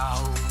water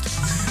spout.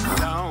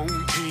 Down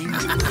came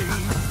the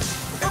rain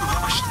and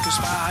washed the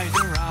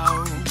spider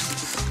out.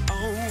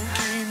 Out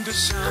came the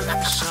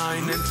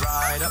sunshine and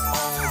dried up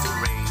all the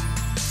rain.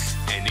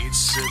 And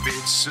Itsy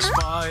bitsy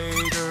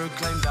spider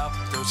climbed up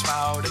the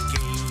spout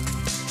again.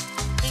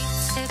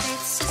 Itsy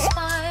bitsy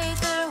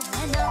spider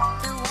went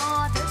up the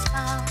water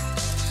spout.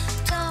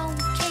 Down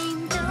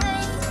came the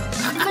rain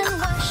and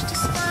washed the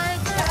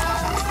spider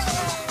out.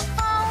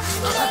 Out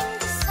came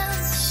the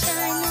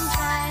sunshine and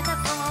dried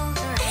up all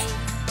the rain.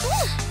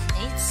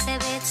 Itsy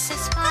bitsy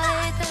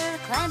spider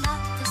climbed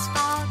up the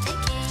spout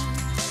again.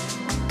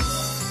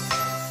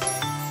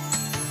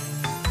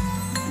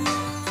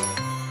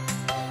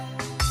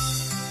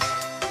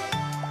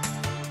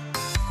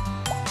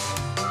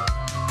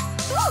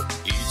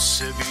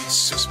 Itsy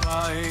bitsy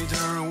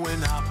spider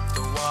went up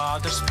the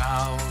water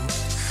spout.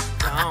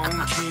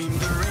 Down came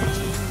the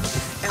rain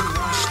and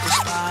washed the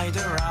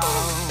spider out.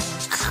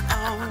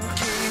 Out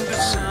came the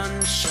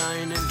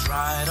sunshine and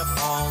dried up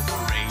all the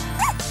rain.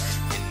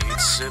 And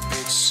Itsy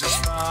bitsy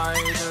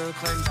spider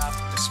climbed up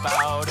the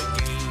spout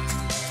again.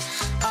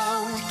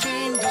 Out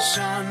came the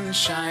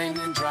sunshine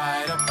and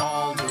dried up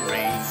all the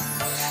rain.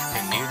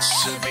 And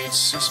Itsy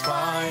bitsy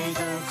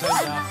spider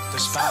climbed up the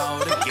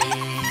spout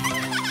again.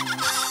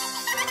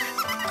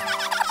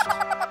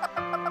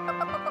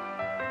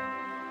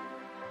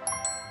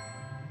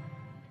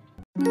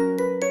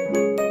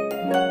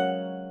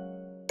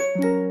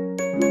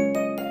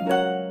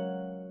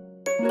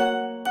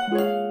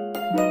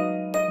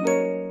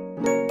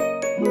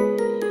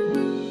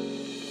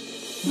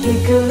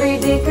 Hickory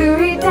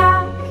dickory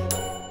dock,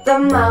 the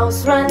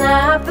mouse ran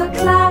up the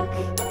clock.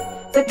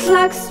 The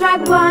clock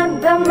struck one,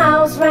 the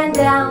mouse ran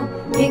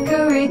down.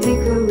 Hickory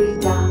dickory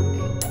dock.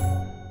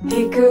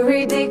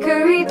 Hickory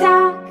dickory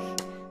dock,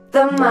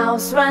 the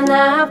mouse ran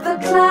up the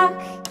clock.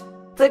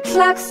 The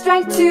clock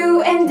struck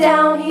two and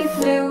down he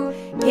flew.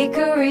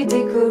 Hickory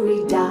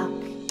dickory dock.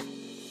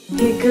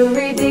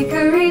 Hickory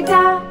dickory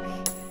dock,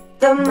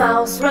 the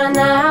mouse ran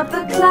up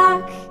the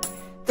clock.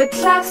 The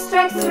clock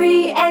struck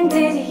three and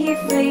did he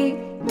flee.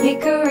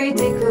 Hickory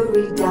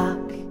dickory dock.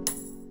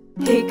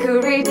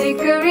 Hickory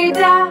dickory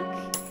dock,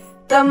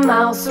 the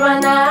mouse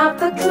ran up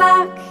the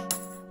clock.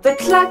 The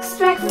clock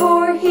struck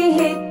four, he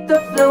hit the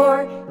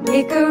floor.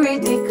 Hickory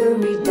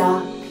dickory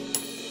dock.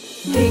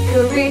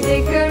 Hickory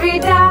dickory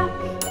dock,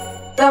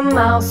 the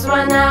mouse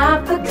ran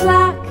up the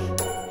clock.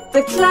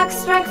 The clock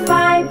struck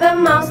five, the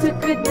mouse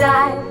took a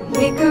dive.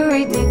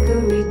 Hickory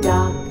dickory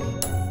dock.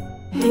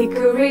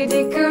 Hickory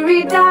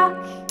dickory dock,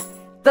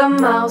 the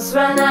mouse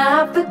ran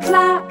up the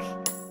clock.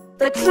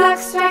 The clock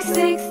struck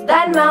six,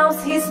 that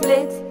mouse he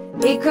split.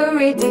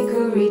 Hickory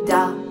dickory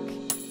dock.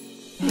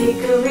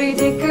 Hickory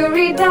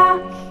dickory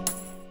dock,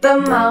 the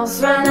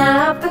mouse ran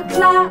up the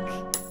clock.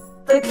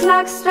 The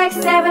clock struck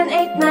 7,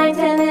 8, 9,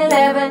 10,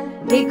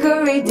 11.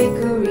 Hickory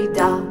dickory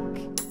dock.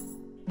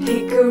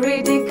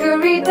 Hickory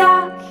dickory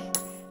dock,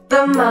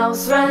 the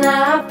mouse ran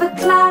up the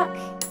clock.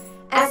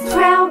 As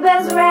 12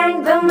 bells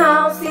rang, the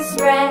mouse he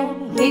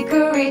sprang.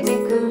 Hickory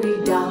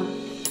dickory dock.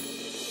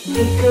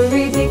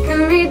 Hickory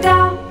dickory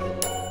dock,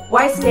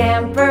 why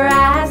scamper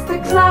as the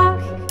clock?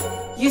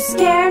 You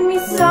scared me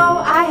so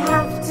I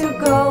have to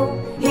go.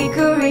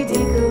 Hickory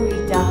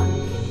dickory dock.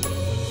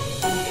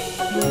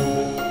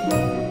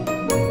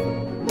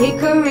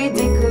 Hickory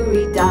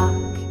dickory dock.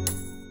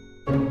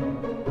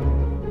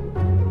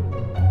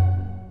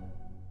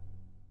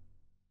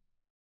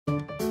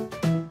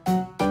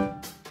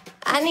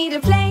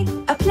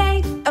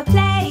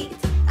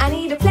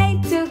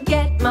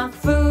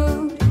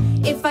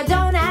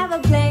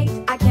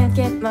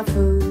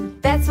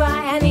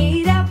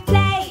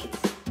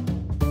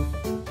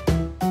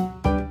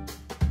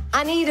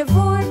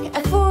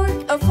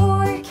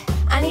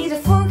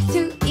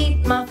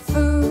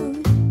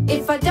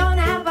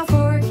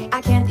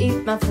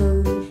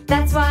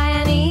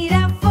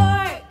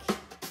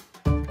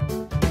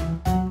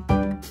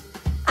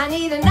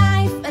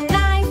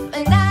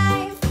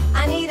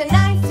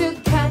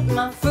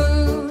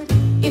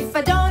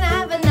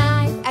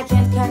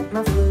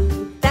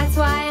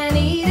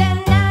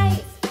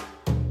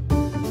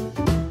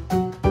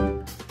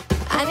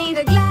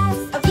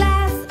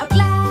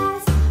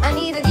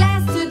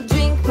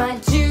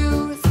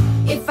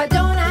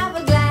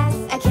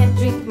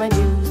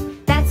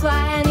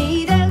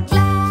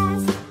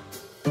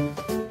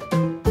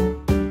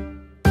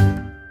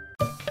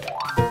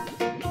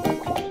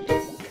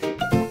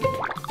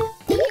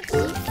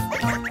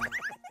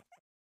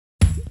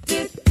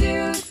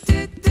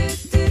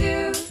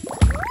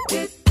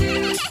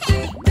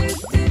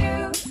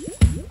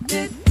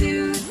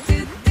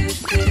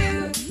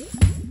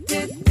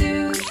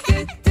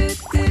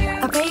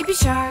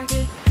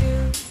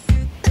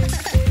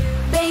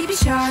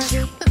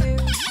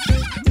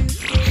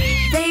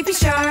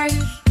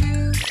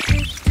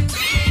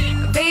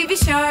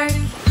 shark,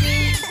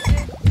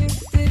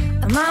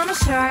 a mama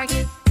shark,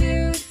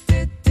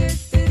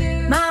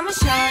 mama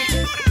shark,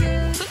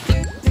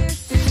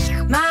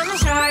 mama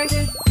shark,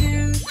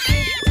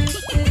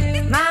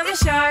 mama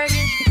shark,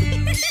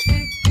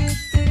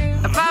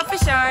 a papa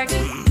shark,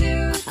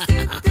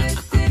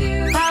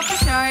 papa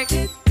shark,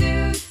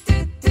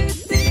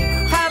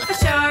 papa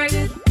shark,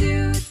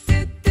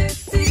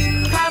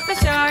 papa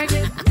shark,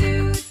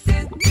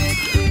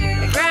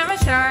 grandma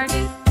shark,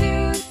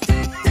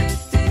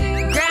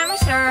 grandma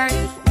shark,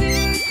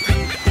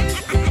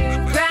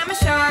 grandma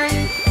shark,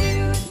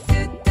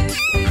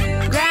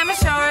 grandma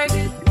shark.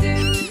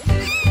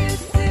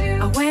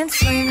 I went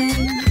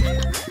swimming,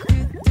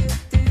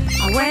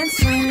 I went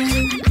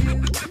swimming,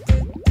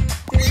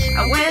 I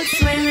went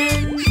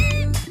swimming,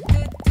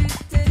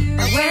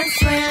 I went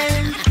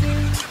swimming.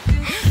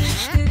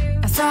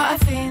 I saw a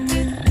fin,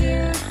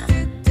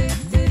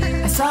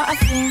 I saw a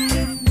fin,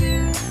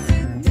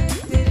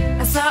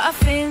 I saw a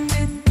fin,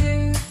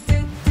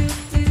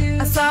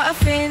 I saw a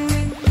fin.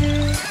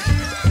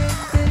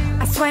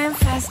 I swam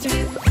faster,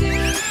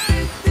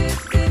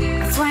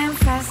 I swam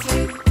faster,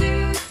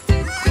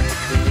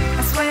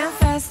 I swam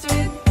faster,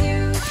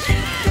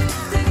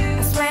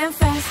 I swam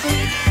faster.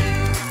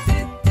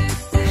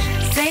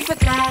 Safe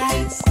at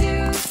last,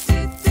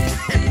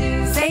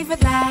 safe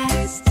at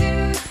last,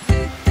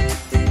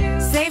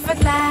 safe at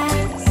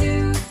last,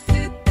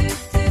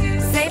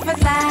 safe at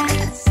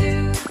last,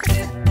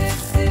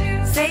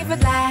 safe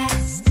at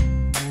last.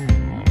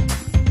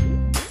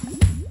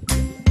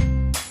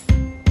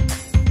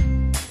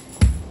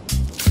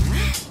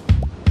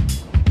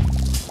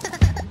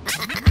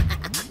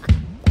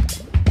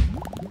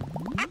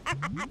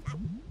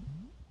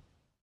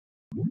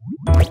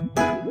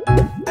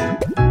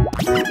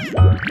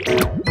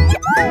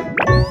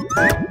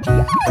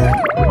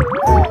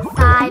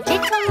 Five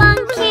little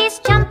monkeys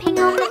jumping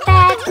on the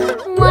bed.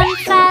 One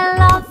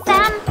fell off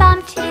and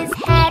bumped his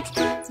head.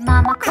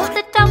 Mama called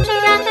the doctor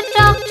and the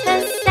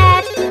doctor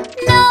said,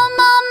 no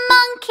more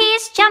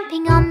monkeys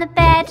jumping on the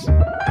bed.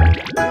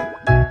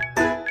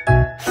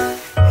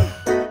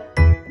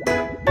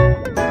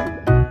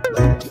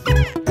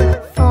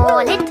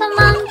 Four little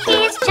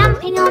monkeys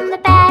jumping on the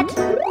bed.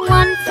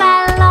 One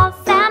fell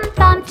off and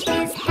bumped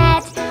his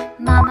head.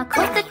 Mama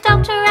called the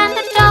doctor and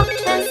the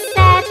doctor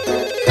said,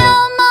 no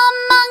more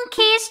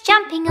monkeys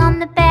jumping on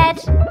the bed.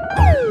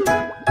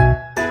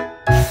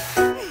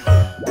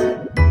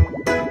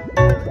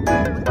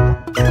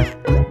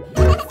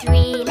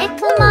 Three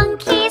little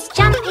monkeys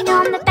jumping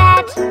on the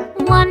bed.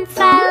 One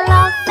fell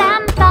off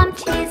and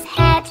bumped his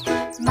head.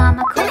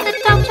 Mama called the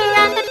doctor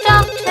and the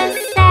doctor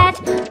said,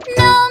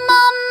 no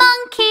more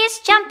monkeys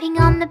jumping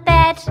on the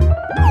bed.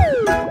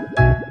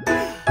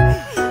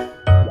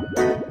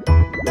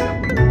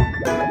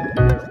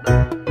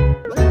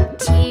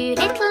 Two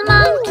little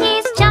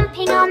monkeys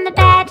jumping on the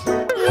bed.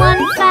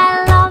 One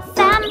fell off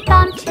and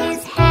bumped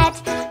his head.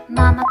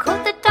 Mama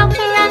called the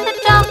doctor and the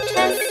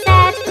doctor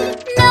said,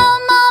 no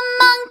more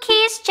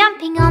monkeys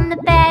jumping on the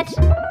bed.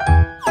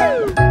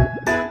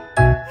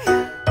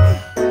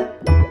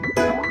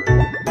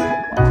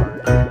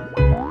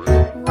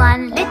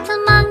 One little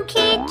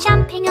monkey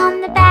jumping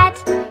on the bed.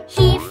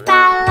 He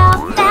fell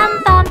off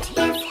and bumped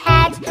his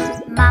head.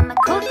 Mama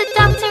called the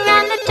doctor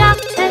and the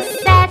doctor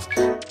said,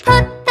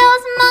 put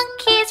those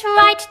monkeys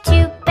right to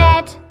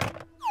bed.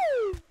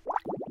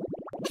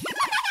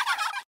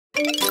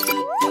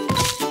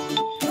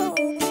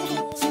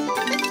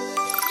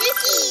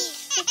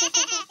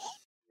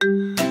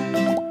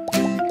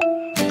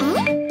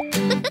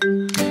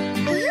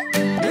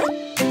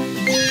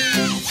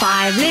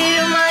 Five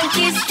little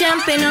monkeys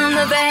jumping on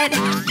the bed.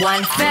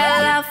 One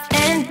fell off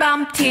and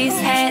bumped his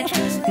head.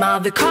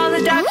 Mother called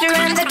the doctor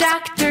and the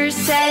doctor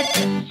said,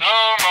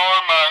 no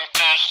more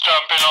monkeys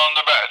jumping on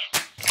the bed.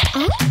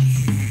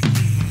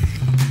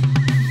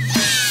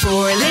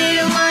 four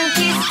little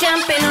monkeys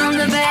jumping on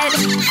the bed.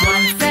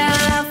 One fell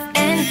off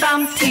and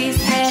bumped his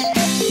head.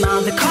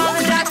 Mother called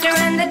the doctor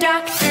and the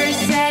doctor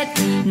said,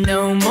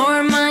 no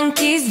more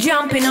monkeys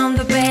jumping on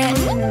the bed.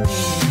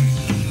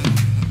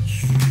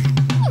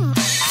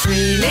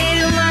 Three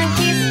little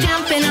monkeys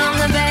jumping on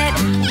the bed.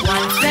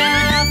 One fell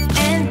off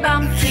and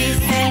bumped his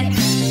head.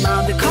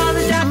 Mother called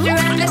the doctor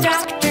and the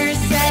doctor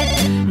said,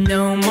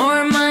 no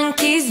more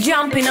monkeys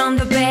jumping on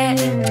the bed.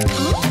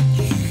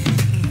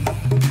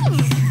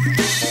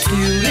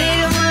 Two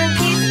little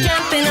monkeys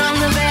jumping on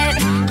the bed.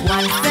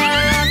 One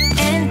fell off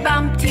and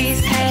bumped his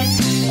head.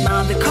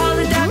 Mother called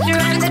the doctor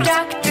and the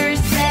doctor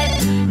said,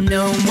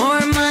 no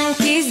more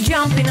monkeys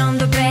jumping on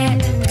the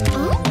bed.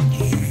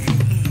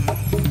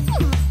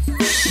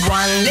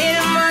 One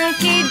little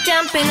monkey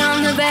jumping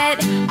on the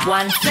bed.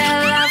 One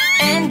fell off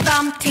and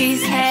bumped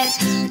his head.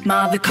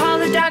 Mother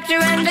called the doctor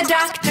and the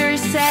doctor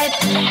said,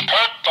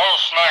 put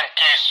those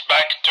monkeys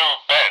back to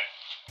bed.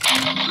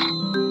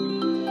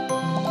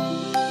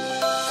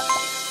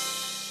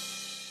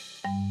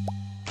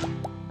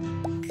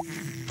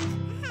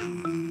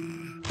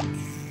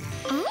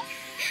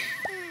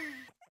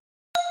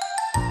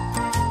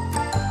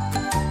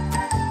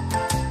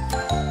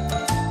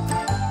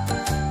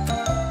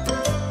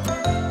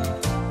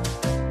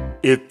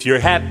 If you're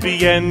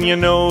happy and you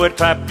know it,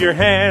 clap your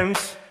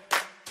hands.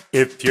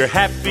 If you're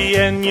happy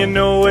and you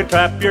know it,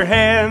 clap your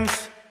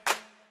hands.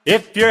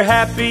 If you're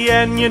happy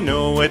and you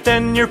know it,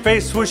 then your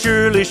face will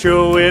surely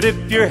show it.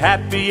 If you're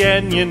happy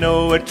and you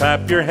know it,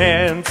 clap your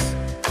hands.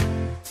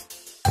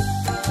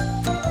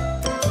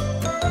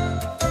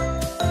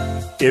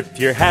 If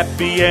you're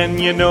happy and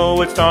you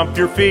know it, stomp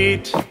your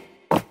feet.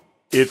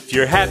 If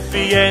you're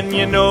happy and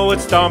you know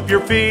it, stomp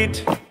your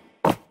feet.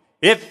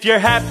 If you're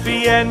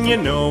happy and you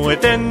know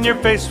it, then your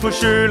face will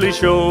surely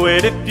show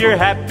it. If you're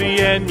happy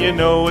and you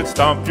know it,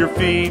 stomp your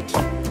feet.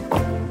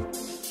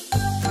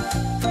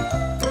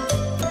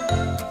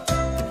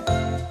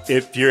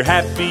 If you're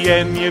happy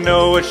and you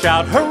know it,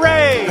 shout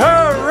hooray!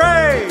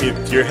 Hooray!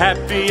 If you're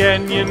happy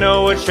and you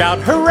know it, shout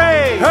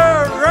hooray!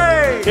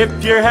 Hooray!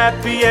 If you're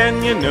happy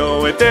and you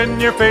know it, then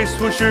your face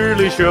will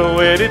surely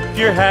show it. If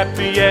you're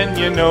happy and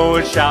you know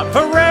it, shout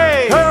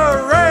hooray!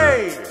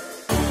 Hooray!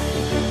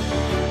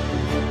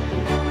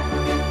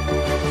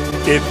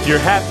 If you're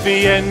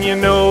happy and you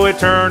know it,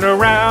 turn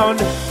around.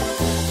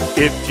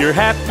 If you're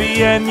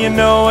happy and you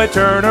know it,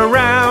 turn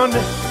around.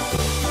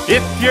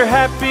 If you're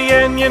happy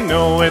and you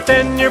know it,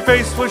 then your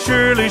face will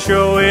surely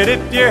show it.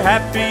 If you're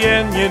happy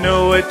and you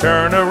know it,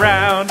 turn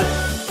around.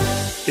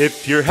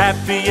 If you're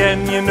happy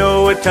and you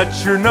know it,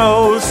 touch your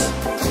nose.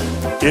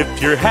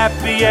 If you're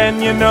happy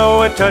and you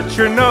know it, touch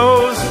your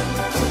nose.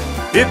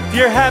 If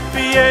you're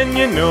happy and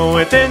you know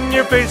it, then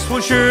your face will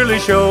surely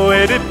show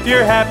it. If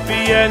you're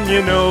happy and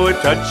you know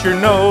it, touch your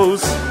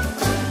nose.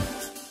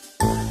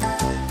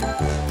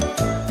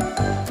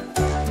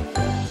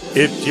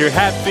 If you're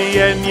happy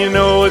and you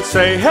know it,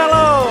 say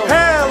hello,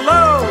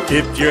 hello.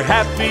 If you're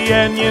happy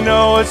and you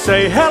know it,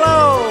 say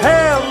hello,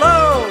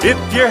 hello. If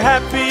you're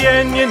happy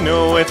and you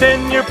know it,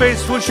 then your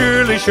face will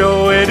surely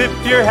show it. If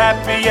you're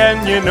happy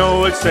and you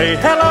know it, say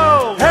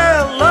hello,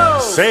 hello.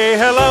 Say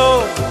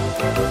hello,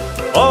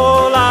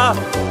 hola,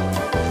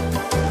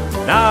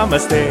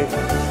 namaste,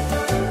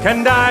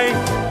 kandai,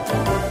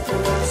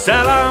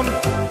 salam,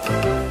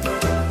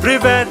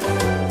 privet,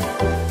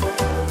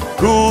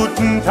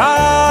 guten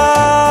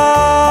Tag,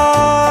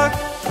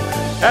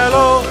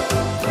 hello,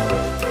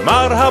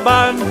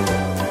 marhaban,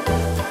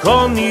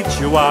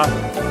 konnichiwa,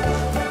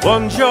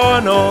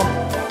 buongiorno,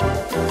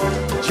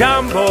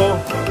 jambo,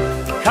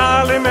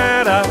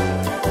 kalimera,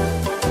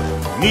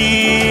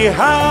 ni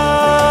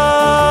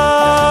hao.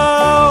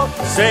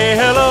 Say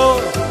hello,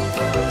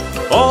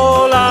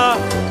 hola,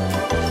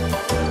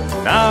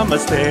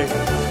 namaste,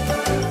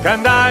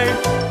 kandai,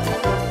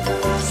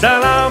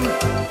 salam,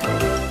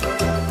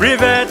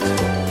 privet,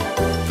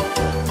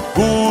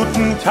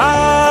 guten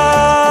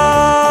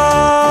Tag,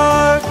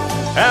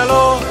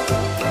 hello,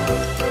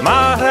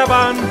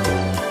 marhaban,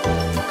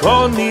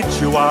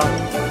 konnichiwa,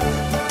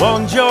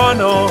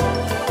 buongiorno,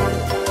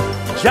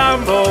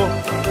 jambo,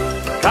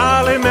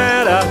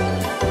 kalimera,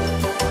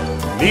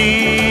 ni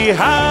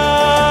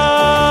hao.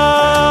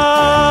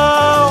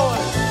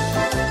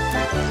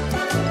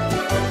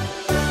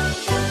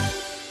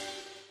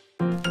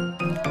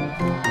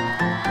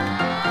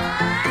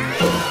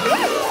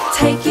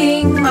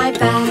 Taking my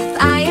bath,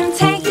 I am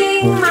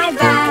taking my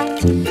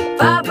bath.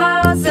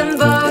 Bubbles and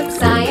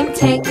books, I am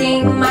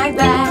taking my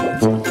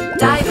bath.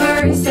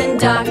 Divers and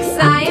ducks,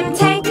 I am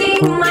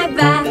taking my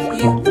bath.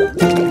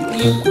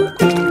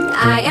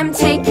 I am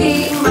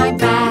taking my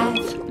bath.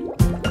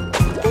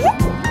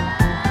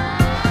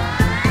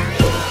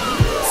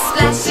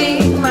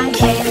 Splashing my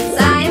hands,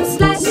 I am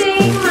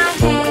splashing my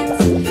hands.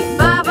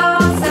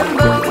 Bubbles and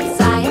books,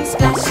 I am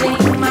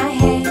splashing my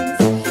hands.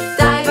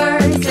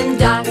 Divers and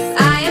ducks,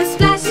 I am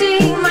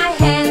splashing my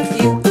hands.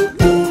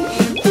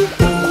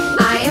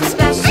 I am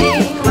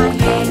splashing my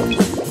hands.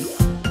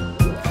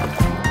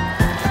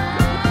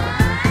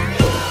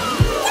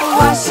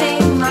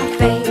 Washing my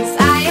face,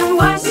 I am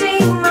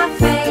washing my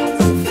face.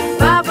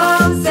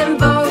 Bubbles and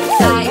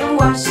boats, I am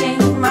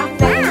washing my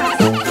face.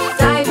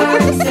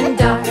 Divers and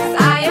ducks,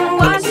 I am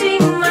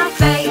washing my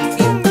face.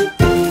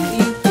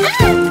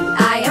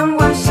 I am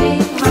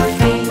washing my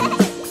face.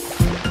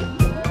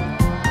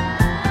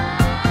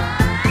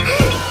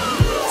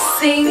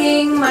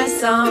 Singing my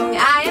song,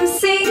 I am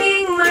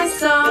singing my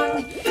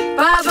song.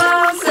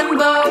 Bubbles and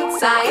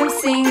boats, I am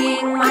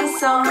singing my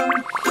song.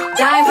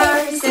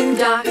 Divers and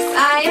ducks,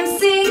 I am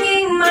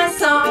singing my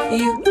song.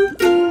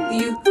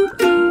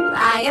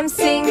 I am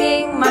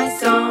singing my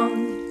song.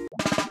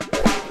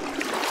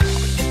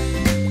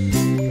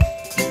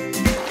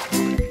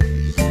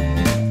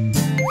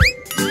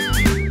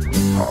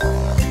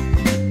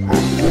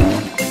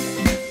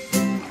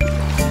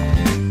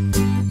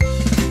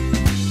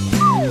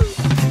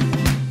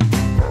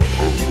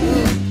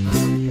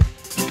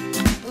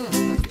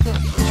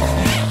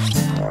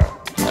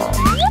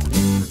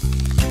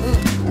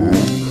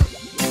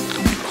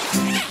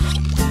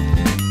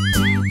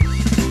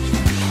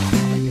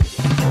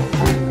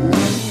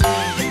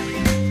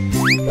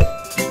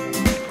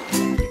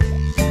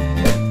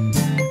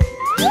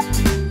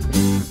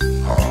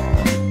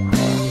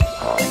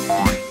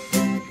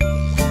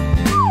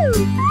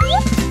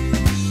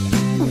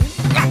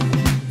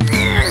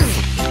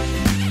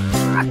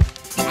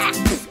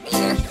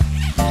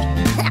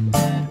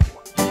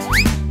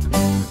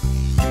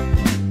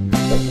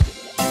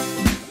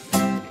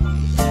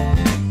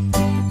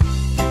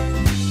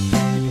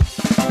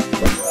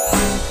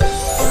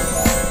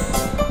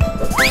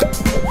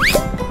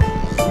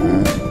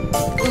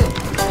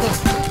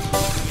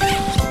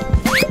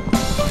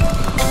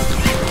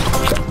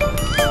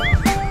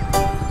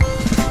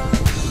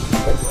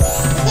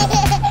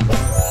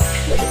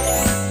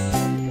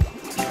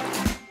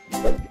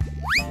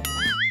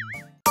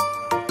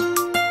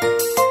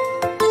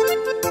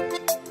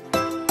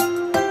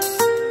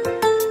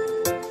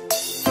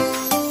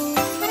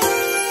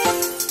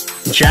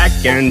 Jack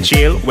and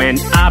Jill went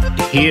up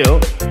the hill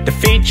to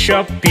fetch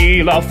a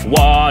pail of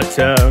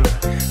water.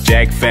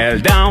 Jack fell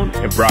down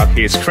and broke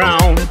his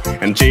crown,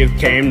 and Jill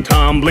came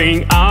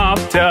tumbling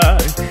after.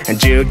 And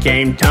Jill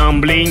came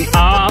tumbling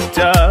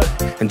after.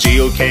 And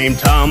Jill came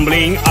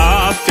tumbling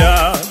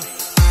after.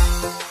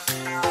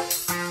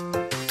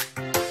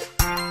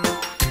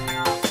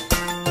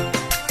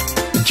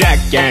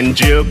 Jack and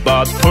Jill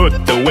both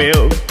put the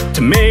wheel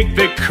to make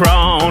the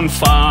crown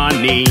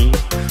funny.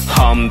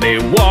 Home they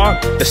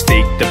walk, they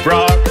stick the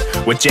brock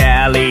with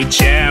jelly,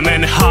 jam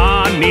and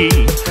honey.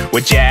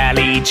 With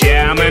jelly,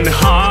 jam and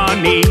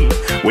honey.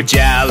 With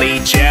jelly,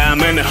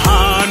 jam and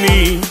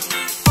honey.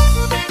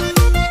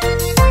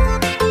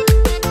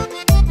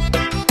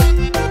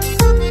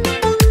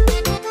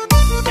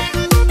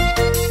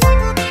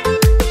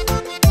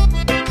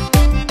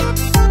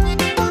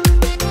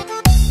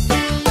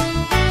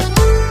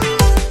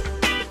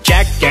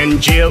 Jack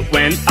and Jill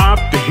went up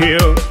the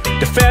hill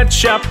to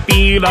fetch a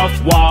pail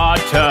of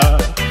water.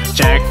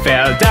 Jack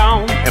fell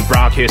down and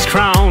broke his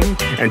crown,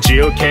 and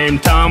Jill came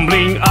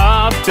tumbling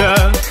after.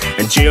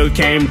 And Jill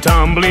came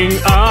tumbling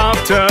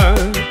after.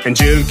 And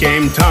Jill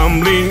came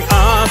tumbling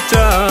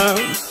after.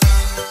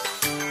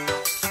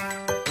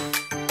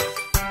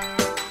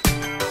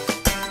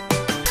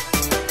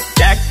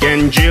 Jack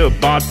and Jill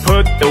both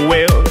put the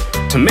wheel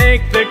to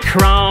make the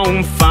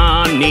crown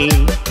funny.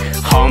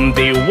 Home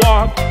they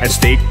walk and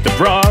stick the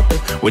broth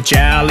with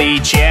jelly,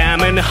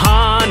 jam and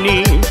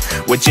honey.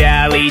 With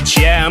jelly,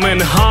 jam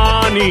and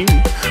honey.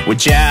 With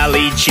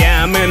jelly,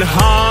 jam and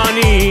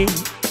honey.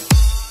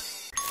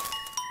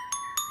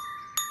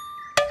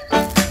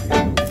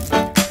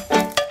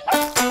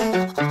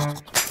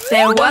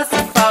 There was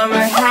a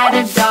farmer, had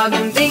a dog,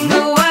 and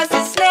Bingo was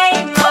his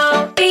name.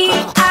 Oh,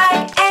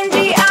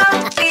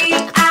 B-I-N-G-O,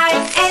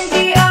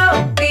 B-I-N-G-O,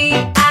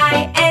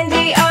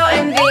 B-I-N-G-O,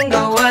 and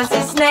Bingo was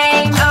his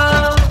name.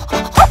 Oh.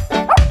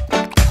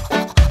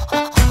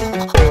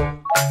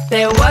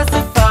 There was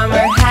a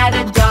farmer, had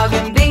a dog,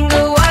 and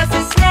Bingo was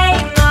his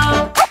name.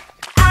 Oh,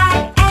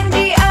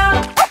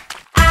 I-N-G-O,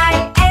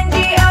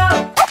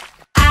 I-N-G-O,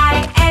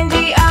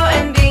 I-N-G-O,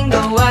 and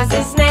Bingo was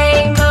his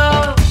name.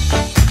 Oh.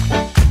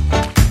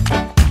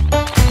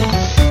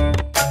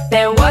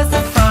 There was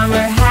a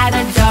farmer, had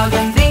a dog,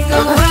 and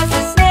Bingo was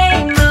his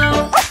name.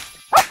 Oh,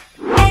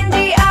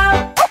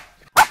 N-G-O,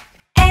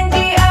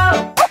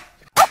 N-G-O,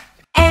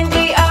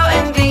 N-G-O,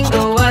 and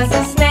Bingo was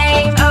his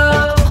name.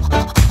 Oh.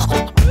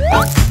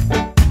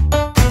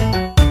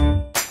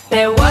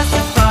 There was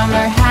a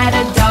farmer, had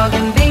a dog,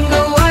 and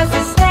Bingo was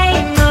his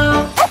name.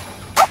 Oh,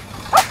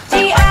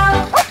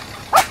 G-O,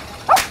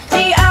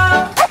 G-O,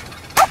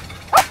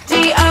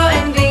 G-O,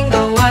 and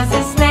Bingo was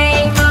his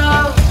name.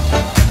 Oh.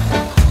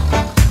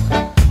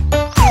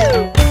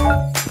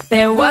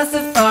 There was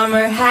a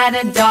farmer, had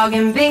a dog,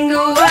 and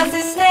Bingo was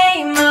his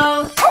name.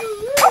 Oh,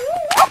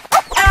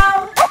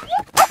 oh,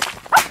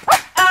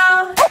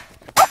 oh,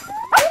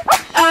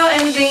 oh,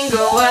 and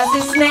Bingo was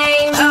his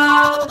name.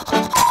 Oh.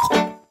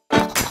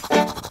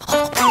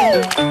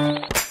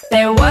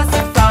 There was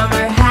a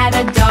farmer, had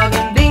a dog,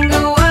 and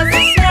Bingo was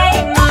his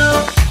name.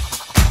 Oh.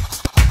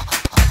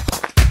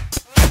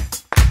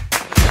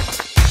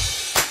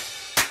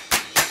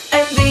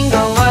 And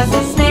Bingo was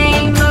his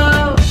name.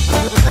 Oh.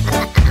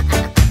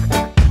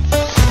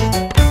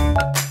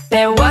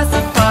 There was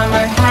a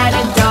farmer, had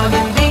a dog,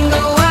 and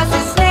Bingo was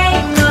his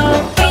name.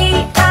 Oh,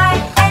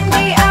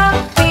 B-I-N-G-O,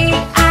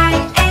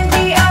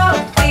 B-I-N-G-O,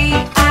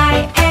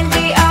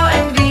 B-I-N-G-O,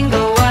 and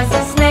Bingo was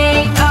his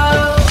name.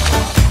 Oh.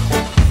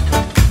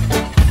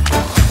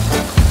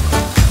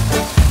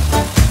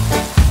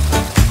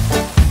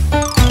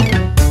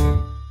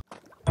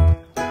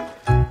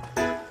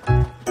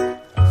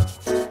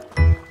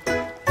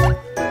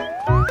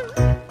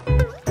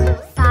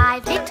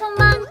 Five little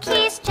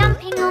monkeys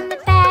jumping on the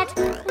bed.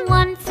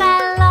 One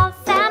fell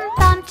off and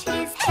bumped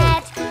his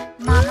head.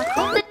 Mama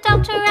called the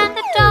doctor and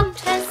the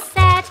doctor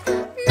said,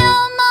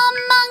 no more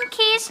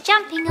monkeys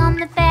jumping on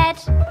the bed.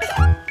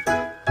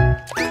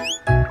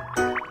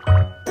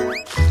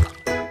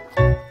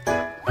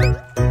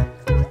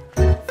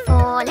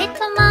 Four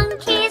little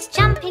monkeys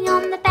jumping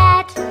on the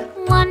bed.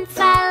 One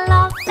fell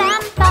off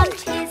and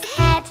bumped his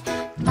head.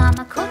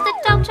 Mama called the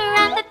doctor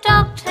and the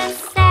doctor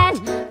said,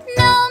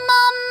 no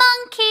more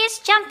monkeys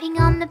jumping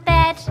on the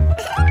bed.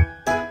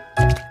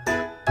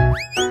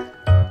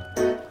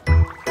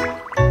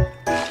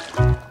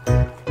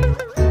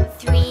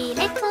 Three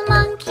little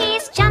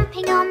monkeys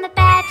jumping on the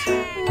bed.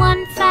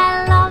 One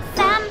fell off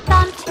and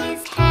bumped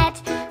his head.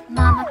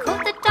 Mama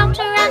called the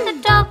doctor and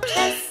the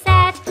doctor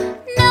said,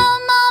 no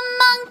more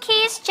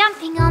monkeys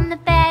jumping on the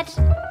bed.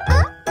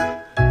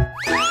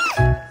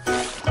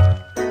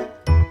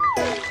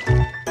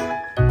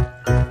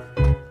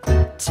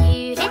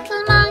 Two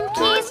little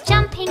monkeys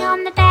jumping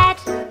on the bed.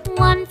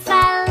 One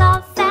fell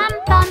off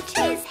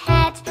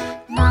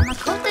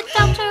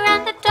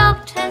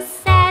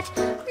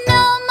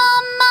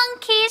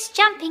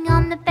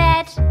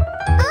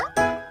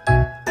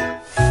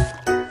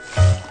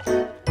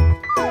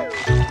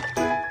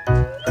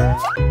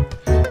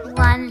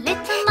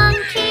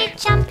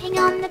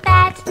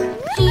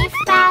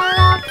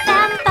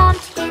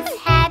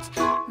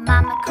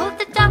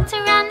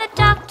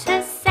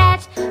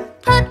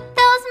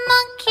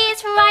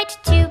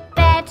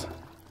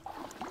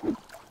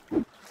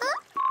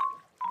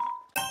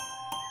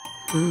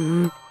Five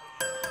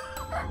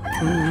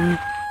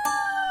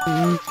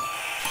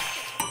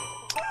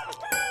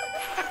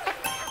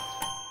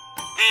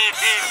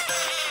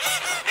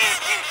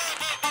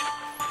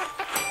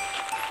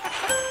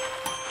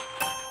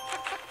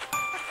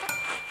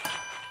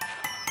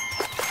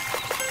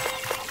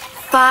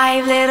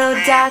little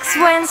ducks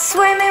went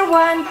swimming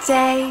one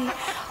day,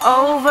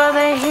 over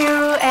the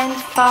hill and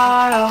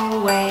far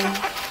away.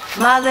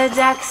 Mother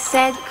duck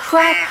said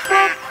quack,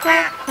 quack,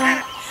 quack,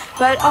 quack,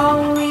 but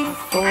only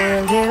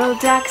four little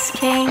ducks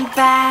came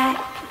back.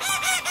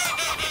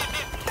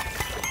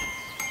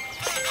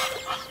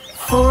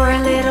 Four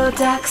little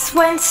ducks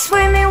went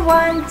swimming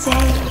one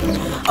day,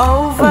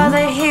 over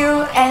the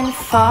hill and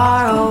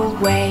far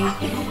away.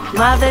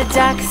 Mother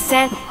duck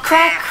said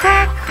quack,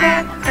 quack,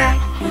 quack, quack,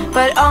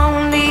 but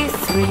only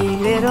three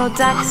little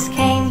ducks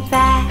came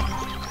back.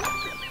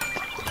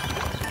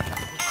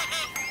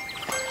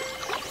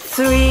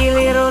 Three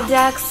little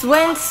ducks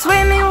went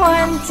swimming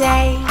one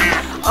day,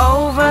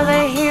 over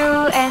the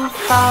hill and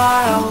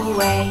far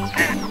away.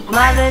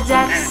 Mother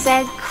duck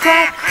said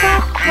quack,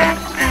 quack, quack,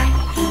 quack,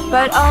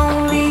 but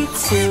only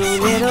two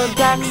little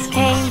ducks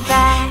came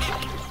back.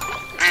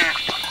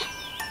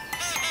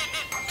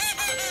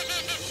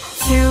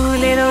 Two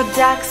little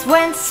ducks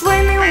went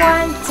swimming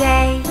one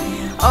day,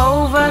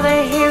 over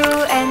the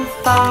hill and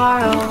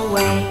far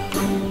away.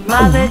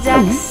 Mother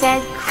duck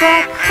said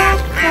quack, quack,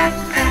 quack,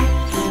 quack,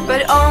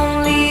 but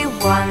only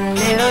one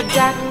little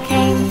duck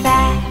came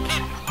back.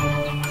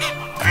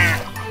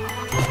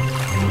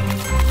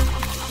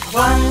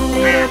 One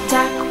little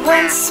duck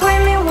went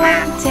swimming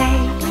one day,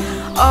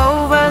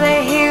 over the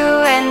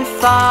hill and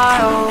far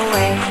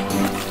away.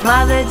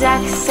 Mother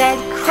duck said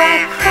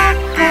quack, quack,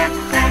 quack,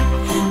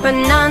 quack, but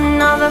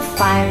none of the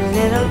five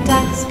little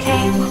ducks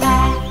came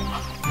back.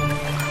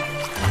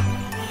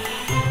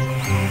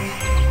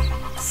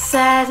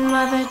 Sad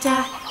mother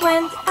duck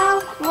went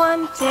out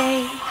one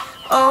day,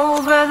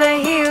 over the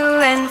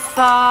hill and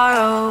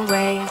far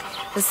away.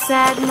 The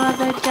sad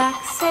mother duck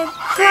said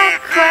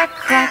quack, quack,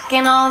 quack,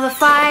 and all the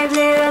five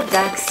little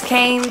ducks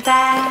came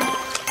back.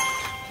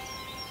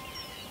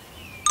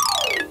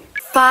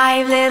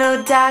 Five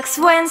little ducks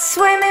went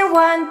swimming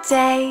one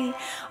day,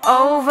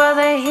 over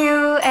the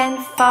hill and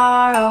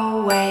far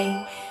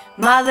away.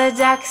 Mother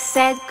duck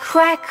said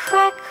quack,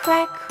 quack,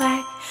 quack,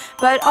 quack,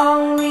 but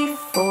only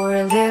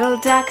four little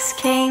ducks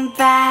came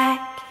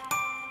back.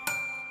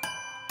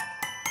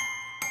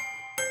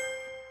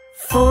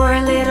 Four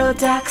little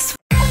ducks.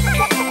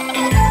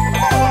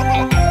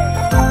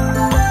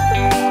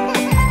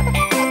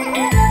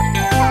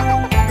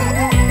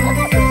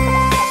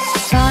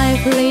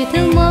 Five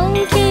little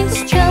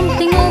monkeys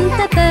jumping on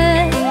the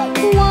bed.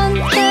 One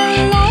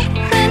fell off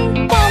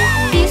and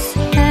bumped his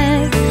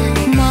head.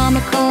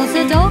 Mama called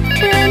the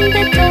doctor and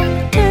the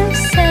doctor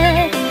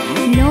said,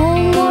 no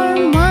more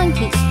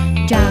monkeys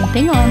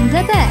jumping on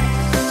the bed.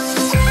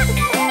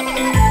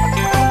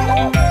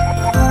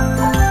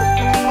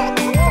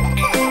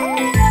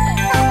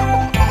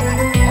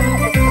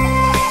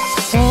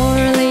 Four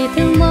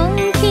little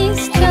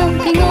monkeys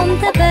jumping on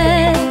the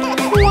bed.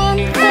 One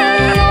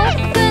fell off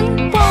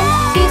and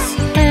bumped his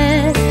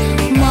head.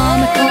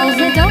 Mama called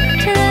the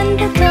doctor and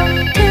the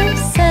doctor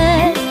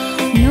said,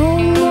 no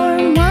more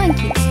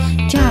monkeys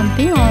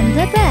jumping on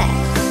the bed.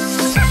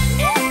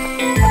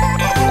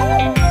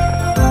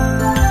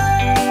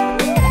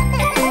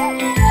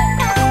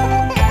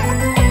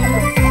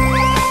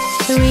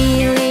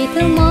 Three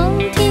little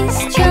monkeys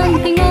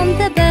jumping on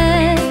the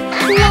bed.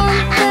 One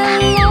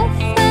fell off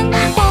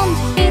and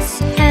bumped his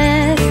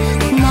head.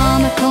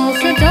 Mama called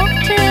the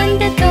doctor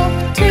and the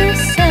doctor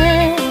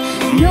said,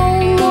 no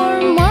more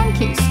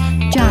monkeys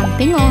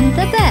jumping on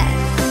the bed.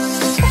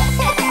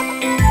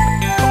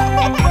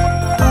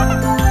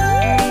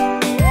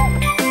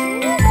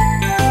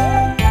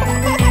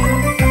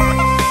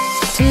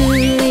 Two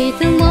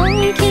little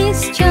monkeys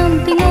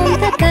jumping on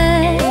the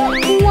bed.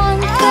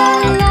 One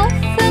fell off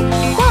and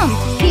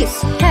bumped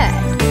his head.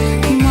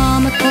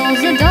 Mama called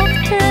the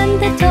doctor and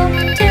the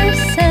doctor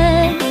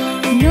said,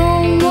 no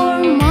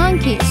more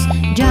monkeys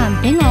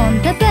jumping on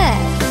the bed.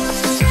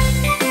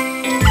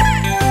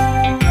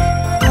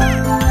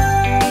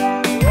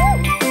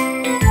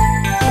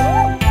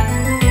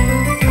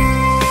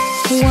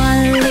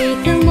 One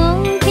little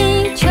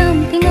monkey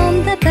jumping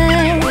on the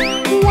bed.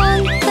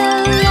 One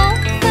fell off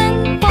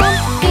and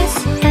bumped his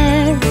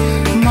head.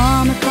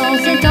 Mama called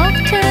the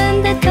doctor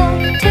and the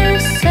doctor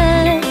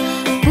said,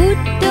 put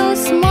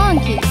those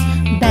monkeys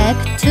back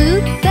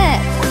to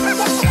bed.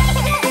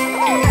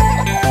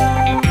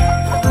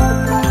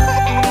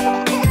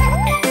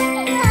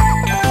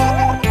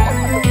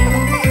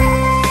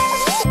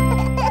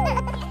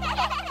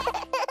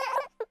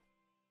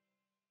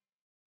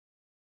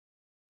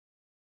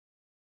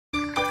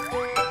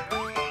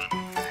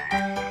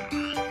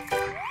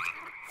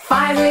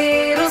 Five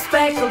little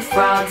speckled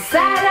frogs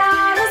sat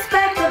on a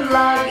speckled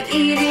log,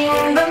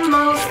 eating the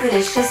most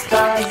delicious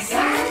bugs.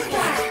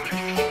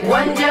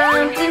 One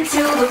jumped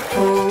into the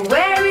pool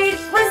where it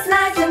was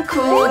nice and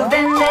cool.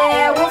 Then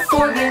there were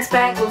four green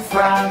speckled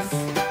frogs.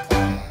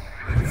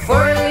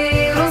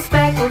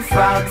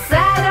 frog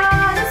sat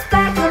on a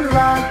speckled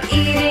log,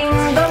 eating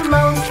the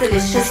most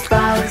delicious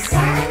bugs.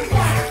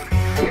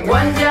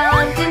 One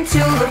jumped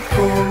into the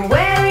pool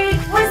where it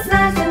was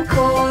nice and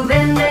cool.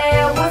 Then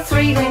there were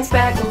 3 green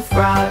speckled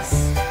frogs.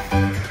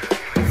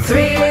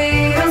 3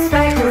 little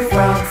speckled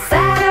frogs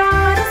sat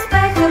on a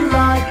speckled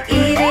log,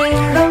 eating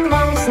the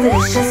most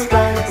delicious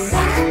bugs.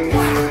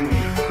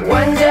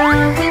 One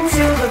jumped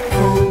into the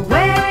pool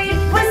where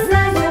it was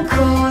nice and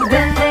cool.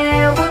 Then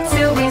there were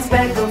 2 green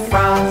speckled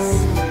frogs.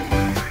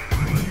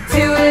 2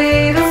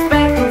 little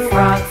speckled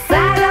frogs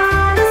sat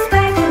on a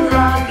speckled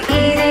log,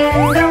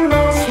 eating the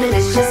most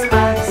delicious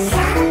bugs.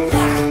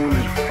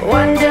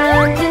 One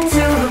jumped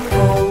into the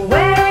pool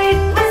where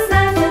it was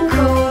nice and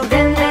cool.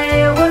 Then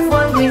there was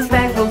 1 green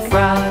speckled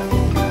frog.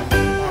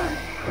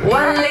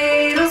 1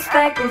 little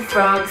speckled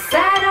frog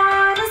sat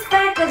on a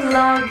speckled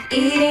log,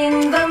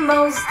 eating the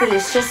most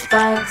delicious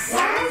bugs.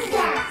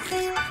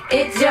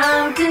 It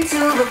jumped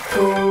into the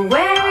pool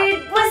where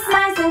it was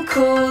nice and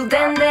cool.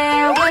 Then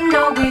there were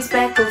no green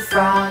speckled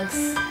frogs.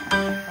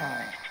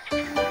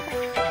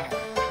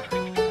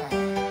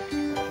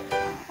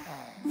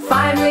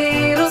 5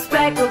 little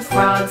speckled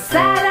frogs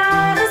sat